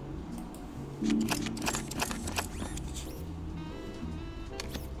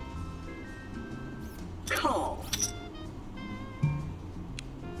 Call.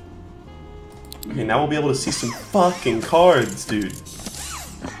 Okay, now we'll be able to see some fucking cards, dude.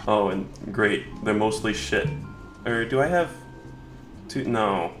 Oh, and great. They're mostly shit. Or do I have... 2,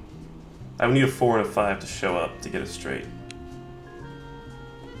 no. I would need a 4 and a 5 to show up to get it straight.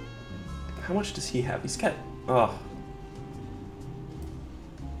 How much does he have? He's got... Oh.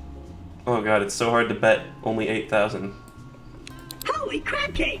 Oh god, it's so hard to bet only 8,000. Holy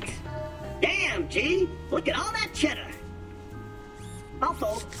crab cakes! Damn, G! Look at all that cheddar! I'll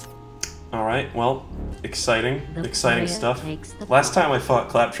fold. Alright, well, exciting player stuff. takes the Last ball. time I fought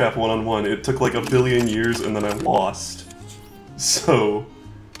Claptrap one-on-one, it took like a billion years and then I lost. So,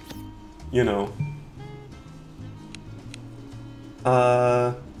 you know.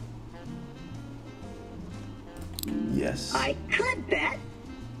 Yes. I could bet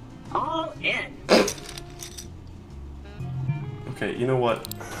all in. Okay, you know what?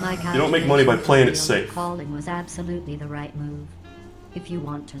 My You don't make money by playing it calculation safe. Calling was absolutely the right move. If you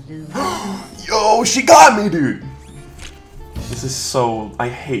want to lose, Yo, she got me, dude! This is so... I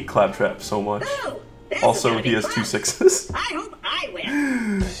hate Claptrap so much. Ooh, this is Also, gonna be he has 2 fun. 6s. I hope I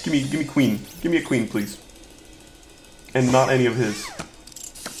win. Give me queen. Give me a queen, please. And not any of his.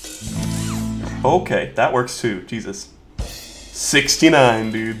 Okay, that works too. Jesus.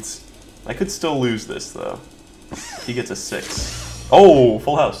 69, dudes. I could still lose this, though. He gets a 6. Oh,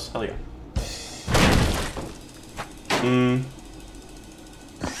 full house. Hell yeah.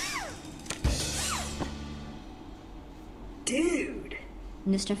 Dude.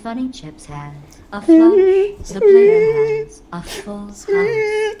 Mr. Funny Chips has a flush. The player has a full house.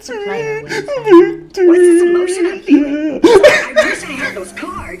 The player wins the hand. What's this emotion I'm feeling? I wish I had those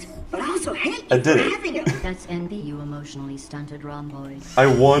cards, but I also hate I you did for it. having them. That's envy, you emotionally stunted rhomboid. I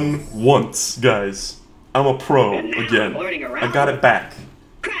won once, guys. I'm a pro And now again. I'm learning around. I got it back.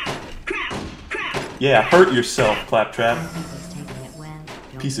 Crap, crap, crap. Yeah, hurt yourself, Claptrap. He's taking it well.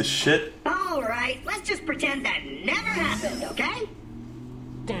 Don't Piece of shit. All right, let's just pretend that never happened, okay?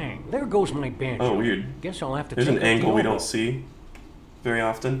 Dang, there goes my banjo. Oh, weird. Guess I'll have to There's take an up the angle we oboe. don't see very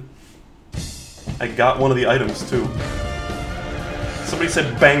often. I got one of the items, too. Somebody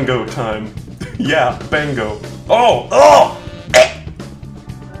said bango time. Yeah, bango. Oh! Oh!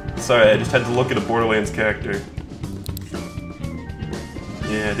 Sorry, I just had to look at a Borderlands character.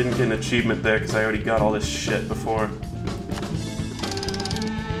 Yeah, I didn't get an achievement there because I already got all this shit before.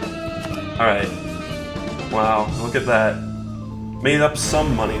 Alright. Wow, look at that. Made up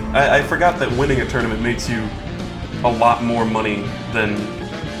some money. I forgot that winning a tournament makes you a lot more money than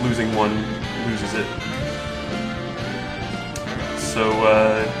losing one loses it. So,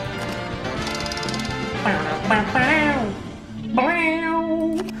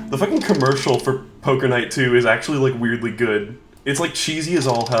 the fucking commercial for Poker Night 2 is actually, like, weirdly good. It's, like, cheesy as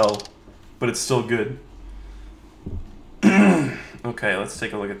all hell, but it's still good. Okay, let's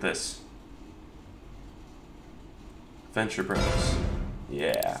take a look at this. Venture Bros.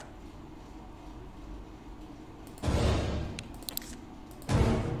 Yeah.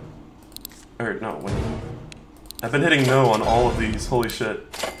 Or, no, wait. I've been hitting no on all of these. Holy shit.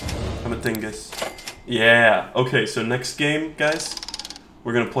 I'm a dingus. Yeah. Okay, so next game, guys,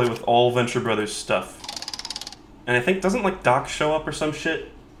 we're gonna play with all Venture Brothers stuff. And I think, doesn't, like, Doc show up or some shit?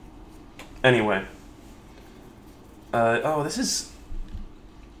 Anyway. Oh, this is...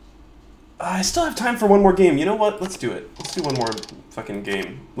 I still have time for one more game. You know what? Let's do it. Let's do one more fucking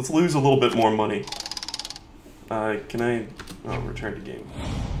game. Let's lose a little bit more money. Can I... Oh, return to game.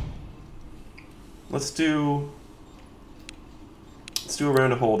 Let's do a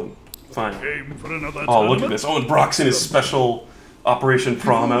round of Hold'em. Fine. Aim for another Oh, look at tournament? this. Oh, and Brock's in his special Operation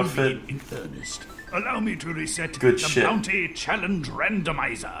Prom outfit. In earnest, allow me to reset Good the shit. Bounty Challenge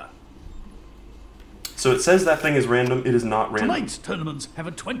Randomizer. So it says that thing is random. It is not random. Tonight's tournaments have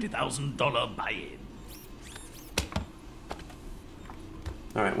a $20,000 buy-in.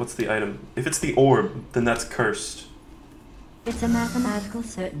 Alright, what's the item? If it's the orb, then that's cursed. It's a mathematical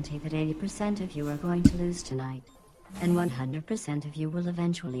certainty that 80% of you are going to lose tonight, and 100% of you will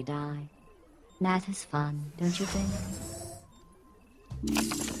eventually die. Math is fun, don't you think?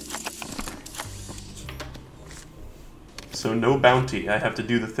 So no bounty. I have to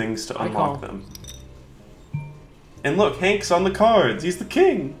do the things to I unlock call. them. And look, Hank's on the cards. He's the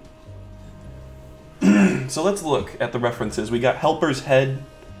king. So let's look at the references. We got Helper's head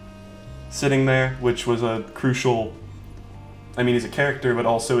sitting there, which was a crucial... I mean, he's a character, but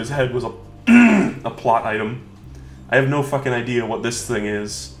also his head was a, a plot item. I have no fucking idea what this thing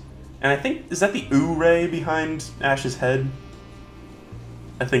is. And I think... Is that the ooh ray behind Ash's head?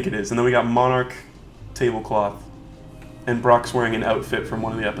 I think it is. And then we got Monarch tablecloth. And Brock's wearing an outfit from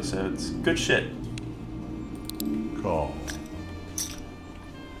one of the episodes. Good shit. Call.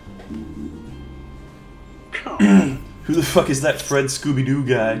 Who the fuck is that Fred Scooby-Doo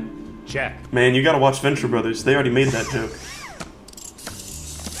guy? Check. Man, you gotta watch Venture Brothers. They already made that joke.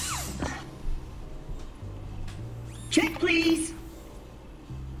 Check, please.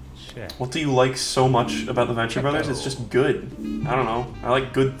 Shit. What do you like so much about the Venture Brothers? It's just good. I don't know. I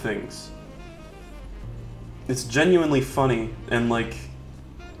like good things. It's genuinely funny, and like,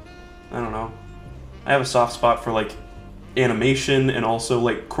 I don't know. I have a soft spot for like animation and also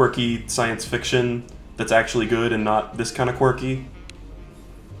like quirky science fiction that's actually good and not this kind of quirky.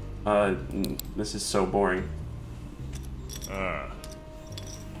 This is so boring. I'm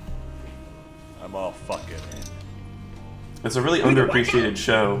all fucking in. It's a really underappreciated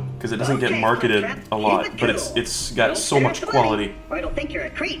show because it doesn't get marketed a lot, but it's got so much quality. Or it'll think you're a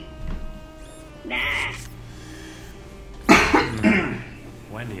creep. Nah.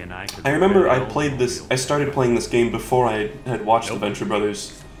 Wendy and I could I remember really I played this. I started playing this game before I had watched the Venture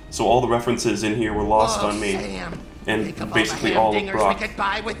Brothers, so all the references in here were lost on me, Sam. and Think of basically all all the of hamdingers Brock. we could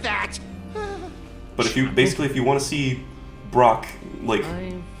buy with that. But if you want to see Brock like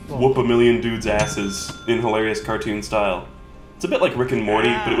I whoop a million dudes' asses in hilarious cartoon style, it's a bit like Rick and Morty,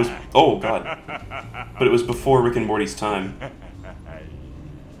 but it was but it was before Rick and Morty's time.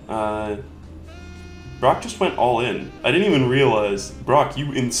 Brock just went all in. I didn't even realize. Brock,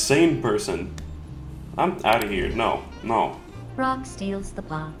 you insane person. I'm out of here. No. Brock steals the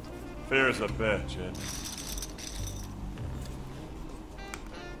pot. Fear's a bitch, eh?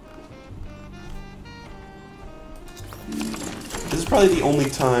 This is probably the only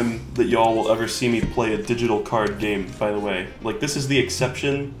time that y'all will ever see me play a digital card game, by the way. Like, this is the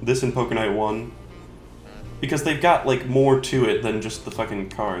exception, this and Poker Night 1. Because they've got, like, more to it than just the fucking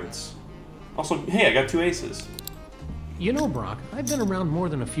cards. Also, hey, I got 2 aces. You know, Brock, I've been around more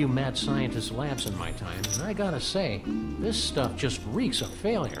than a few mad scientist labs in my time, and I gotta say, this stuff just reeks of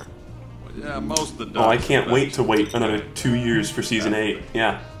failure. Well, yeah, most of the Oh, I dogs can't are wait to wait vegetables. another 2 years for Season 8.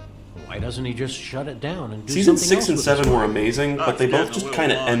 Yeah. Why doesn't he just shut it down and do Season something 6 else and with 7 his were life? amazing, but they It's both getting a just little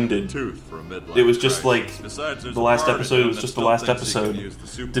kind of long ended. tooth for a midlife It was just crisis. like Besides, there's the a last part of episode him was that just the still last thinks he can episode. use the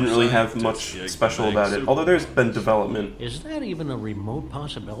super Didn't really have scientist much gig to special make about it. super Although there's weapons. been development. Is that even a remote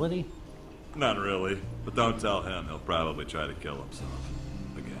possibility? Not really, but don't tell him. He'll probably try to kill himself.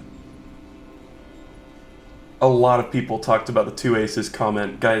 Again. A lot of people talked about the 2 aces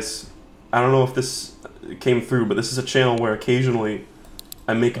comment. Guys, I don't know if this came through, but this is a channel where occasionally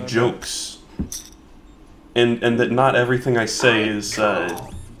I make jokes. And that not everything I say is,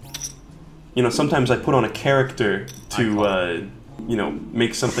 you know, sometimes I put on a character to, you know,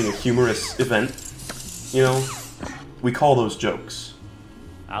 make something a humorous event. You know, we call those jokes.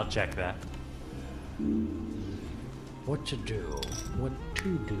 I'll check that. What to do? What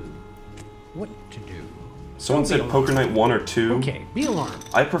to do? What to do? Someone said Poker Night 1 or 2. Okay, be alarmed.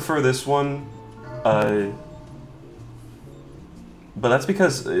 I prefer this one, but that's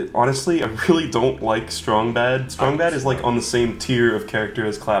because, honestly, I really don't like Strong Bad. Strong Bad is, like, on the same tier of character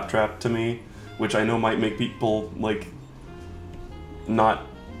as Claptrap to me, which I know might make people, like, not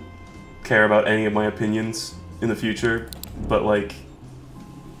care about any of my opinions in the future, but, like,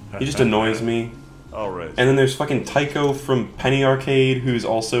 he just annoys me. Alright. And then there's fucking Tycho from Penny Arcade, who's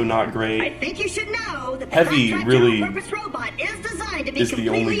also not I great. think you should know that the Heavy Claptrap really general-purpose robot is designed to be Is the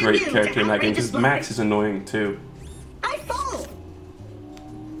only completely great immune character to in that game, outrageous because Max bluffing. is annoying, too. I fold.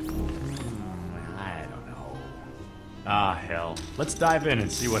 I don't know. Ah, hell. Let's dive in and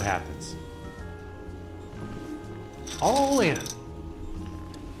see what happens. All in.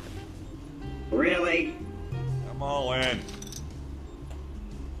 Really? I'm all in.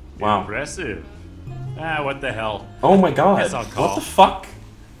 Wow. Impressive. Ah, what the hell. Oh my god, Guess I'll call. what the fuck?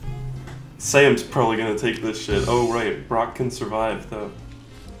 Sam's probably gonna take this shit. Oh right, Brock can survive though.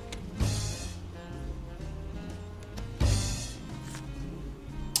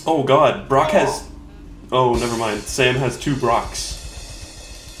 Oh god, Brock has... Oh, never mind. Sam has 2 Brocks.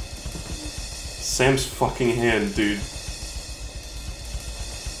 Sam's fucking hand, dude.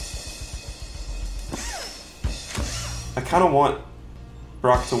 I kinda want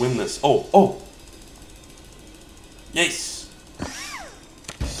Brock to win this. Oh! Yes!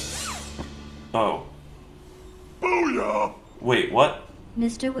 Oh. Booyah! Wait, what?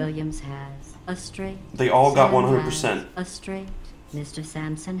 Mr. Williams has a straight. They all got Sam 100%. has a straight. Mr.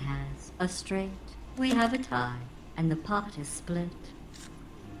 Sampson has a straight. We have a tie, and the pot is split.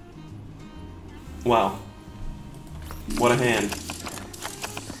 Wow. What a hand.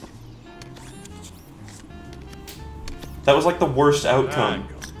 That was like the worst outcome.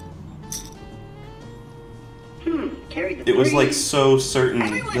 Carry the It was like three. so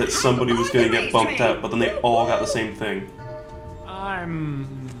certain that somebody was gonna get bumped out, but then they all got the same thing.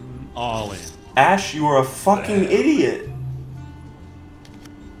 I'm all in. Ash, you are a fucking idiot.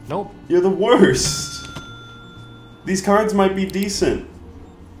 Nope. You're the worst. These cards might be decent.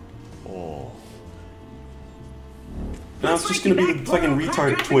 Oh. Now it's just gonna be the fucking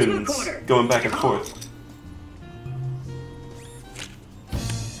retard twins going back and forth.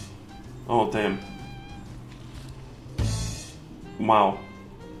 Oh, damn. Wow.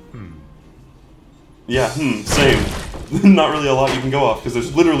 Yeah, same. Not really a lot you can go off, because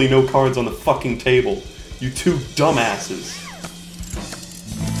there's literally no cards on the fucking table. You two dumbasses.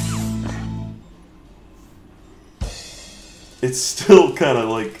 It's still kind of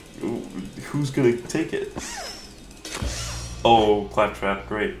like, who's gonna take it? Oh, claptrap,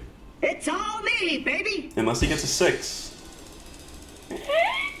 great. It's all me, baby! Unless he gets a 6.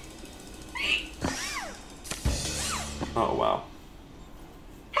 Oh, wow.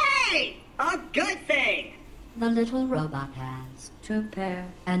 Hey! A good thing! The little robot has 2 pair,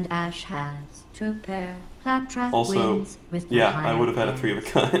 and Ash has 2 pair. Claptrap Also, wins with the yeah, higher I would have had a 3 of a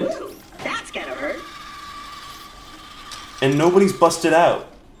kind. Ooh, that's gonna hurt. And nobody's busted out.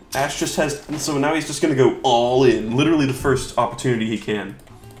 Ash just has, so now he's just gonna go all in. Literally the first opportunity he can.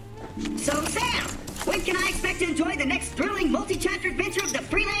 So, Sam, when can I expect to enjoy the next thrilling multi-chapter adventure of the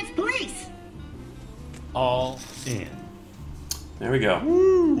Freelance Police? All in. There we go.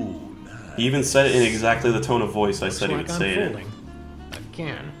 He even said it in exactly the tone of voice I said he would say it in.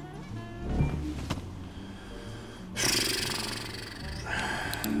 Again.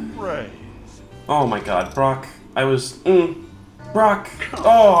 Praise. Oh my god, Brock. I was, Brock.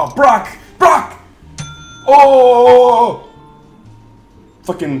 Oh, Brock! Brock! Oh!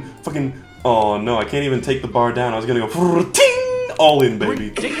 Fucking, oh no, I can't even take the bar down. I was gonna go, ting! All in,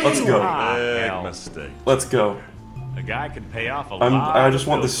 baby. Let's go. Big mistake. Let's go. A guy can pay off a lot. I just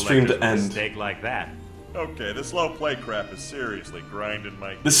want bill this stream to collectors with a end. mistake like that. Okay, this slow play crap is seriously grinding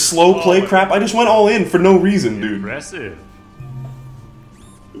my... This slow play crap, I just went all in for no reason, dude. Impressive.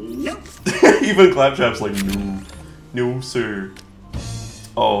 Nope. Even Claptrap's like, no. No, sir.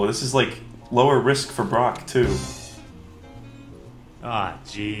 Oh, this is like lower risk for Brock, too. Ah,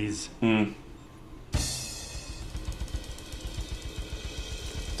 jeez.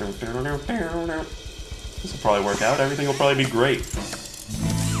 This will probably work out. Everything will probably be great.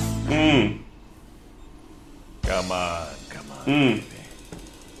 Come on.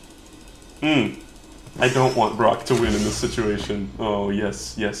 I don't want Brock to win in this situation. Oh,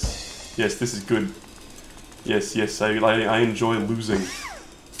 yes. Yes, this is good. Yes, I enjoy losing.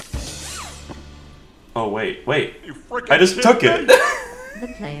 Oh, wait. You freaking I just took it. The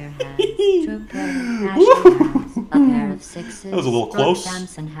player has 2 pair. Ash has a pair of 6s. That was a little close.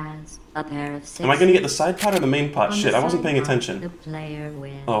 Samson has a pair of 6s. Am I gonna get the side pot or the main pot? On Shit, the I wasn't side paying pot, attention. The player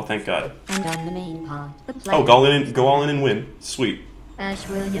wins. Oh, thank God. And on the main pot, the player Oh, go all in and win. Sweet. Ash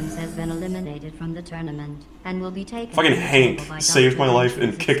Williams has been eliminated from the tournament and will be taken. Fucking to the Hank table by saved Dr. my life and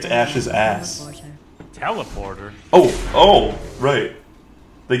Williams' kicked Ash's ass. teleporter. Teleporter? Oh, right.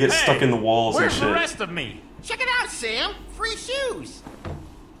 They get stuck in the walls and Where's shit. the rest of me? Check it out, Sam. Free shoes.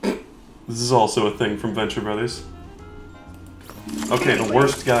 This is also a thing from Venture Brothers. Okay, the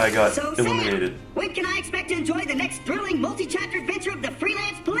worst guy got So, eliminated. Sam, when can I expect to enjoy the next thrilling multi-chapter adventure of the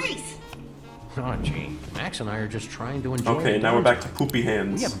Freelance Police? Oh, gee. Max and I are just trying to enjoy Okay, the now we're back to downtime. poopy We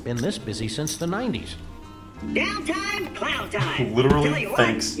hands. haven't been this busy since the 90s. Downtime, clown time. Literally, Tell you what,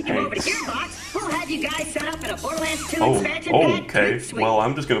 thanks, you come over to Hanks. Gearbox, we'll have you guys set up in a Borderlands 2 Oh, expansion pad. okay. Sweet. Well,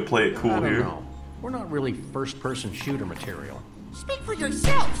 I'm just gonna play it cool I don't here. know. We're not really first-person shooter material. Speak for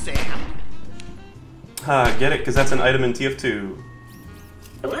yourself, Sam. Ha, get it? Because that's an item in TF2.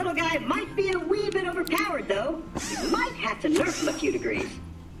 The little guy might be a wee bit overpowered, though. You might have to nerf him a few degrees.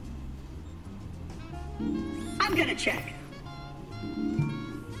 I'm gonna check.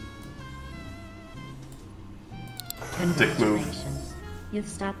 Dick move. Congratulations. You've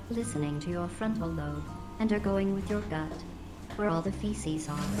stopped listening to your frontal lobe and are going with your gut, where all the feces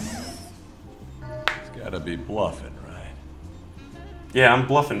are. It's gotta be bluffing, right? Yeah, I'm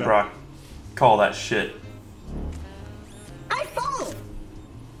bluffing, Brock. Call that shit. I fall!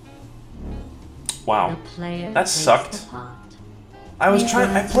 Wow. The player That takes sucked. the pot.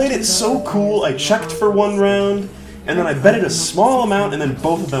 I played it so cool, I checked for one round, and then I betted a small amount, and then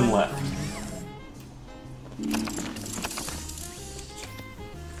both of them left.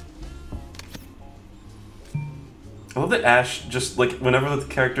 I love that Ash just, like, whenever the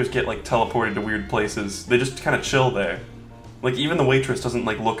characters get, like, teleported to weird places, they just kind of chill there. Like, even the waitress doesn't,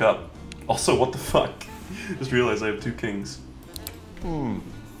 like, look up. Also, what the fuck? Just realized I have 2 kings.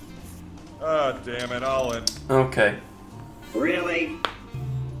 Ah, damn it, all in. Okay. Really?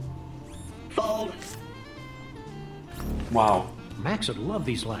 Fold. Wow. Max would love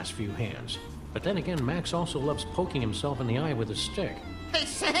these last few hands. But then again, Max also loves poking himself in the eye with a stick. Hey,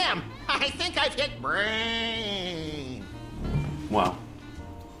 Sam. I think I've hit brain. Wow.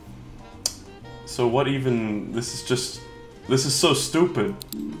 So what even... This is just This is so stupid.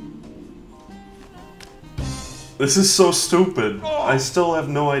 This is so stupid. I still have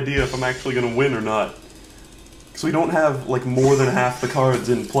no idea if I'm actually gonna win or not. Because we don't have, like, more than half the cards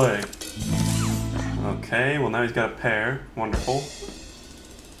in play. Okay, well now he's got a pair. Wonderful.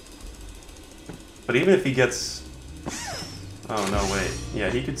 But even if he gets... Oh, no, wait. Yeah,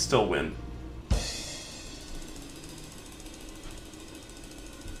 he could still win.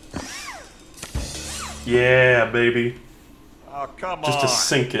 Yeah, baby. Oh, come Just on. to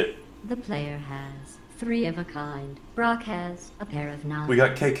sink it. The player has 3 of a kind. Brock has a pair of 9. We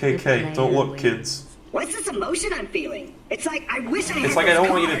got The KKK. player Don't look, wins. kids. What's this emotion I'm feeling? It's like I wish I had It's like I those don't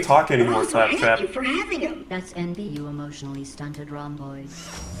want you to cards, talk but anymore, also I hate Claptrap. you for having them. That's envy, you emotionally stunted rhomboid.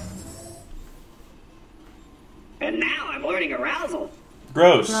 And now I'm learning arousal.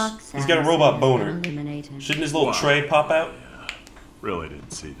 Gross. Brock He's got a Sass robot has boner. been eliminated. Shouldn't his little Wow. tray pop out? Really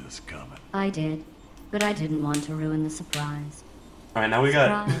didn't see this coming. I did, but I didn't want to ruin the surprise. Alright, now we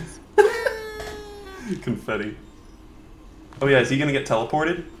got Surprise. confetti. Oh yeah, is he gonna get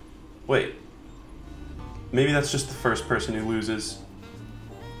teleported? Wait. Maybe that's just the first person who loses.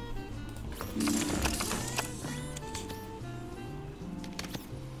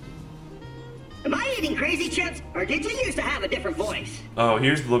 Am I eating crazy chips, or did you used to have a different voice? Oh,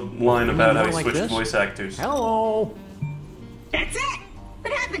 here's the line about how more he like switched this? voice actors. Hello! That's it.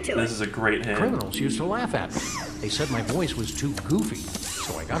 What happened to This it? is a great hand. Criminals used to laugh at me. They said my voice was too goofy,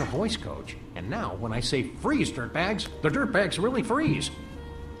 so I got a voice coach. And now, when I say freeze, dirtbags, the dirtbags really freeze.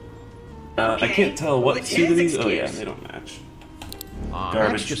 I can't tell what What's two of his these. Oh yeah, excuse? they don't match. Max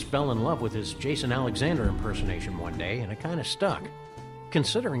Garbage. just fell in love with his Jason Alexander impersonation one day, and it kind of stuck.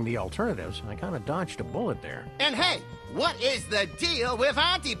 Considering the alternatives, I kind of dodged a bullet there. And hey, what is the deal with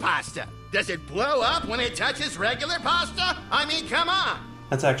antipasta? Does it blow up when it touches regular pasta? I mean, come on.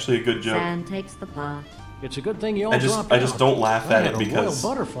 That's actually a good joke. Sam takes the pot. It's a good thing you all I dropped just out. don't laugh I at had it a because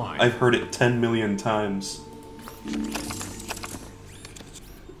royal butterfly. I've heard it 10 million times.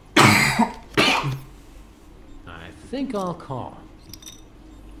 I think I'll call.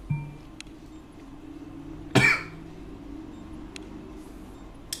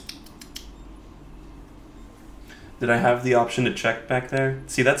 Did I have the option to check back there?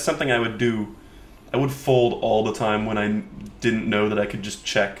 See, that's something I would do. I would fold all the time when I didn't know that I could just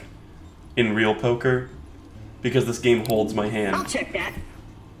check in real poker, because this game holds my I'll hand. check that.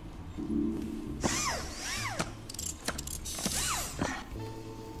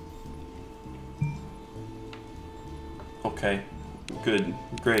 Okay, good,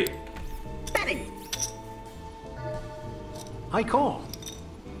 great. Betting. I call.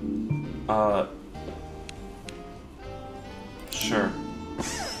 Sure.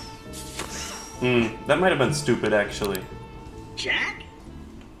 That might have been stupid, actually. Jack?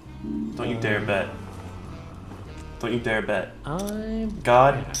 Don't you dare bet. Don't you dare bet. I'm...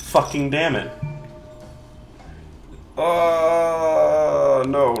 God fucking damn it. No,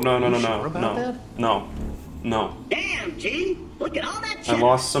 no, no, no, You no, sure about no, that? no, no. Damn, G. Look at all that I chip.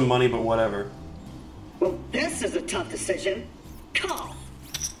 lost some money, but whatever. Well, this is a tough decision. Call.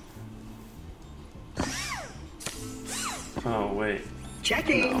 Oh, wait.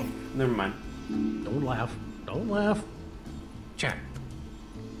 Checking. No, never mind. Don't laugh. Don't laugh. Check.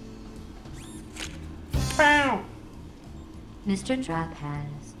 Bow! Mr. Trap has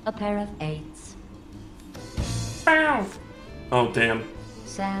a pair of 8s. Bow! Oh, damn.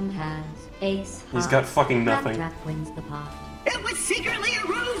 Sam has ace. He's heart. got fucking nothing. Claptrap wins the pot. It was secretly a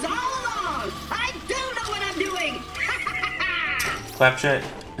ruse all along. I do know what I'm doing. Clapchat.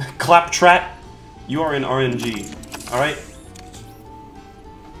 Claptrap, you are in RNG. Alright?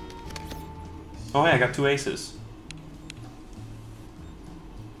 Oh, hey, I got 2 aces.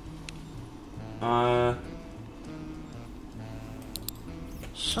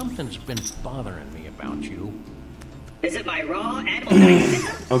 Something's been bothering me about you. Is it my raw animal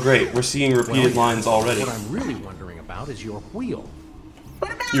magnetism? Oh, great. We're seeing repeated lines already. What I'm really wondering about is your wheel.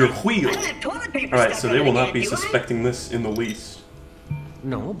 What about Your it? wheel. I don't have toilet paper Alright, stuck so they under will the not gate, be do I? suspecting this in the least.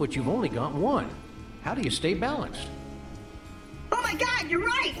 No, but you've only got one. How do you stay balanced? Oh my god, you're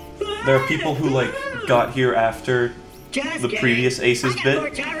right. There are people who, like, got here after Just the kidding. previous aces I got bit more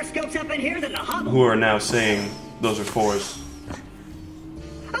gyroscopes up in here than the Hubble. who are now saying those are 4s.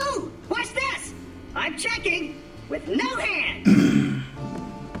 Oh, watch this. I'm checking with no hand.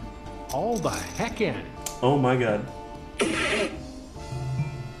 All the heck in. Oh my god.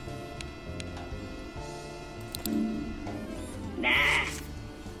 Nah.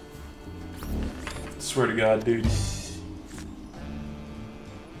 Swear to God, dude.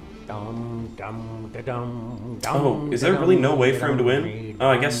 Dum dum da dum dum. Oh, is there really no way for him to win? Oh,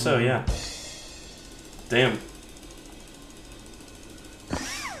 I guess so, yeah. Damn.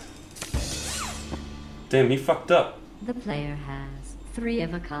 Damn, he fucked up. The player has 3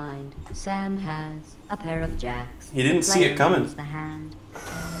 of a kind. Sam has a pair of jacks. He didn't The see it player coming. wins the hand.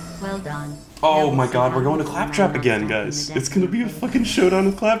 Well done. Oh Now my we'll see god, how we're going to many claptrap more again, knocks back in guys. the It's deck gonna can be a do. fucking showdown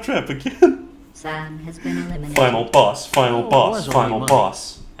with claptrap again. Sam has been eliminated. Final boss, final Oh, it boss, was only final money.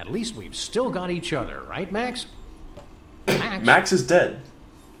 boss. At least we've still got each other, right, Max? Max? Max is dead.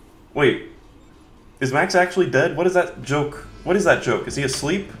 Wait. Is Max actually dead? What is that joke? What is that joke? Is he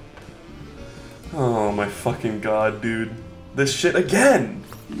asleep? Oh my fucking god, dude. This shit again!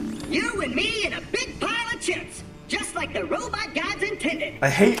 You and me and a big pile of chips, just like the robot gods intended. I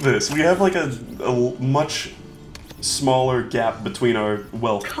hate this. We have like a much smaller gap between our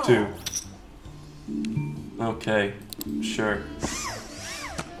wealth, too. Okay, sure.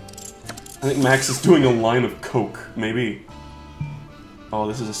 I think Max is doing a line of coke, maybe. Oh,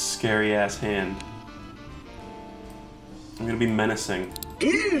 this is a scary ass hand. I'm gonna be menacing.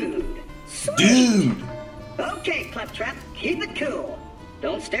 Dude! Sweet. Dude! Okay, Claptrap, keep it cool.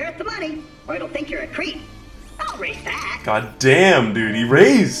 Don't stare at the money, or it'll think you're a creep. I'll raise that. God damn, dude, he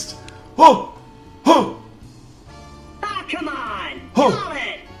raised! Oh! Oh! Ah, come on! Huh. Call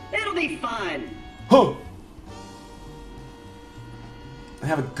it! It'll be fun! Oh! I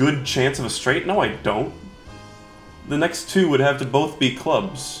have a good chance of a straight? No, I don't. The next two would have to both be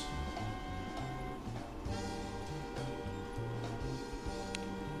clubs.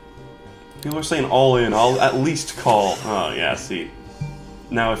 People are saying all in. I'll at least call. Oh, yeah, see.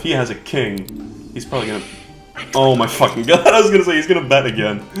 Now, if he has a king, he's probably gonna... Oh my fucking god, I was gonna say he's gonna bet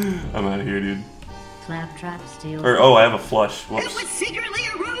again. I'm out of here, dude. Claptrap steals. Or, oh, I have a flush. It was Whoops. secretly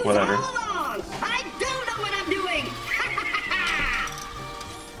a ruse Whatever. all along! I do know what I'm doing!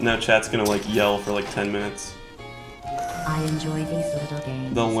 Now chat's gonna, like, yell for like 10 minutes. I enjoy these little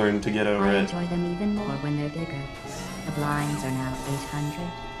games. They'll learn to get over I it. enjoy them even more when they're bigger. The blinds are now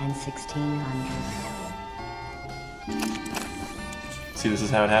 800 and 1600. See, this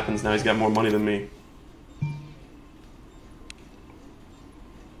is how it happens. Now he's got more money than me.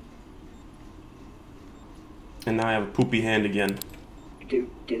 And now I have a poopy hand again. do,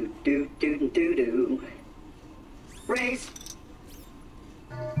 do, do, do, do, do. Raise.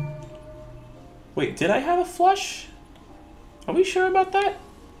 Wait, did I have a flush? Are we sure about that?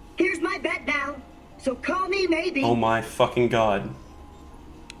 Here's my bet now. So call me maybe. Oh my fucking god.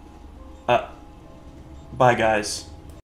 Bye guys.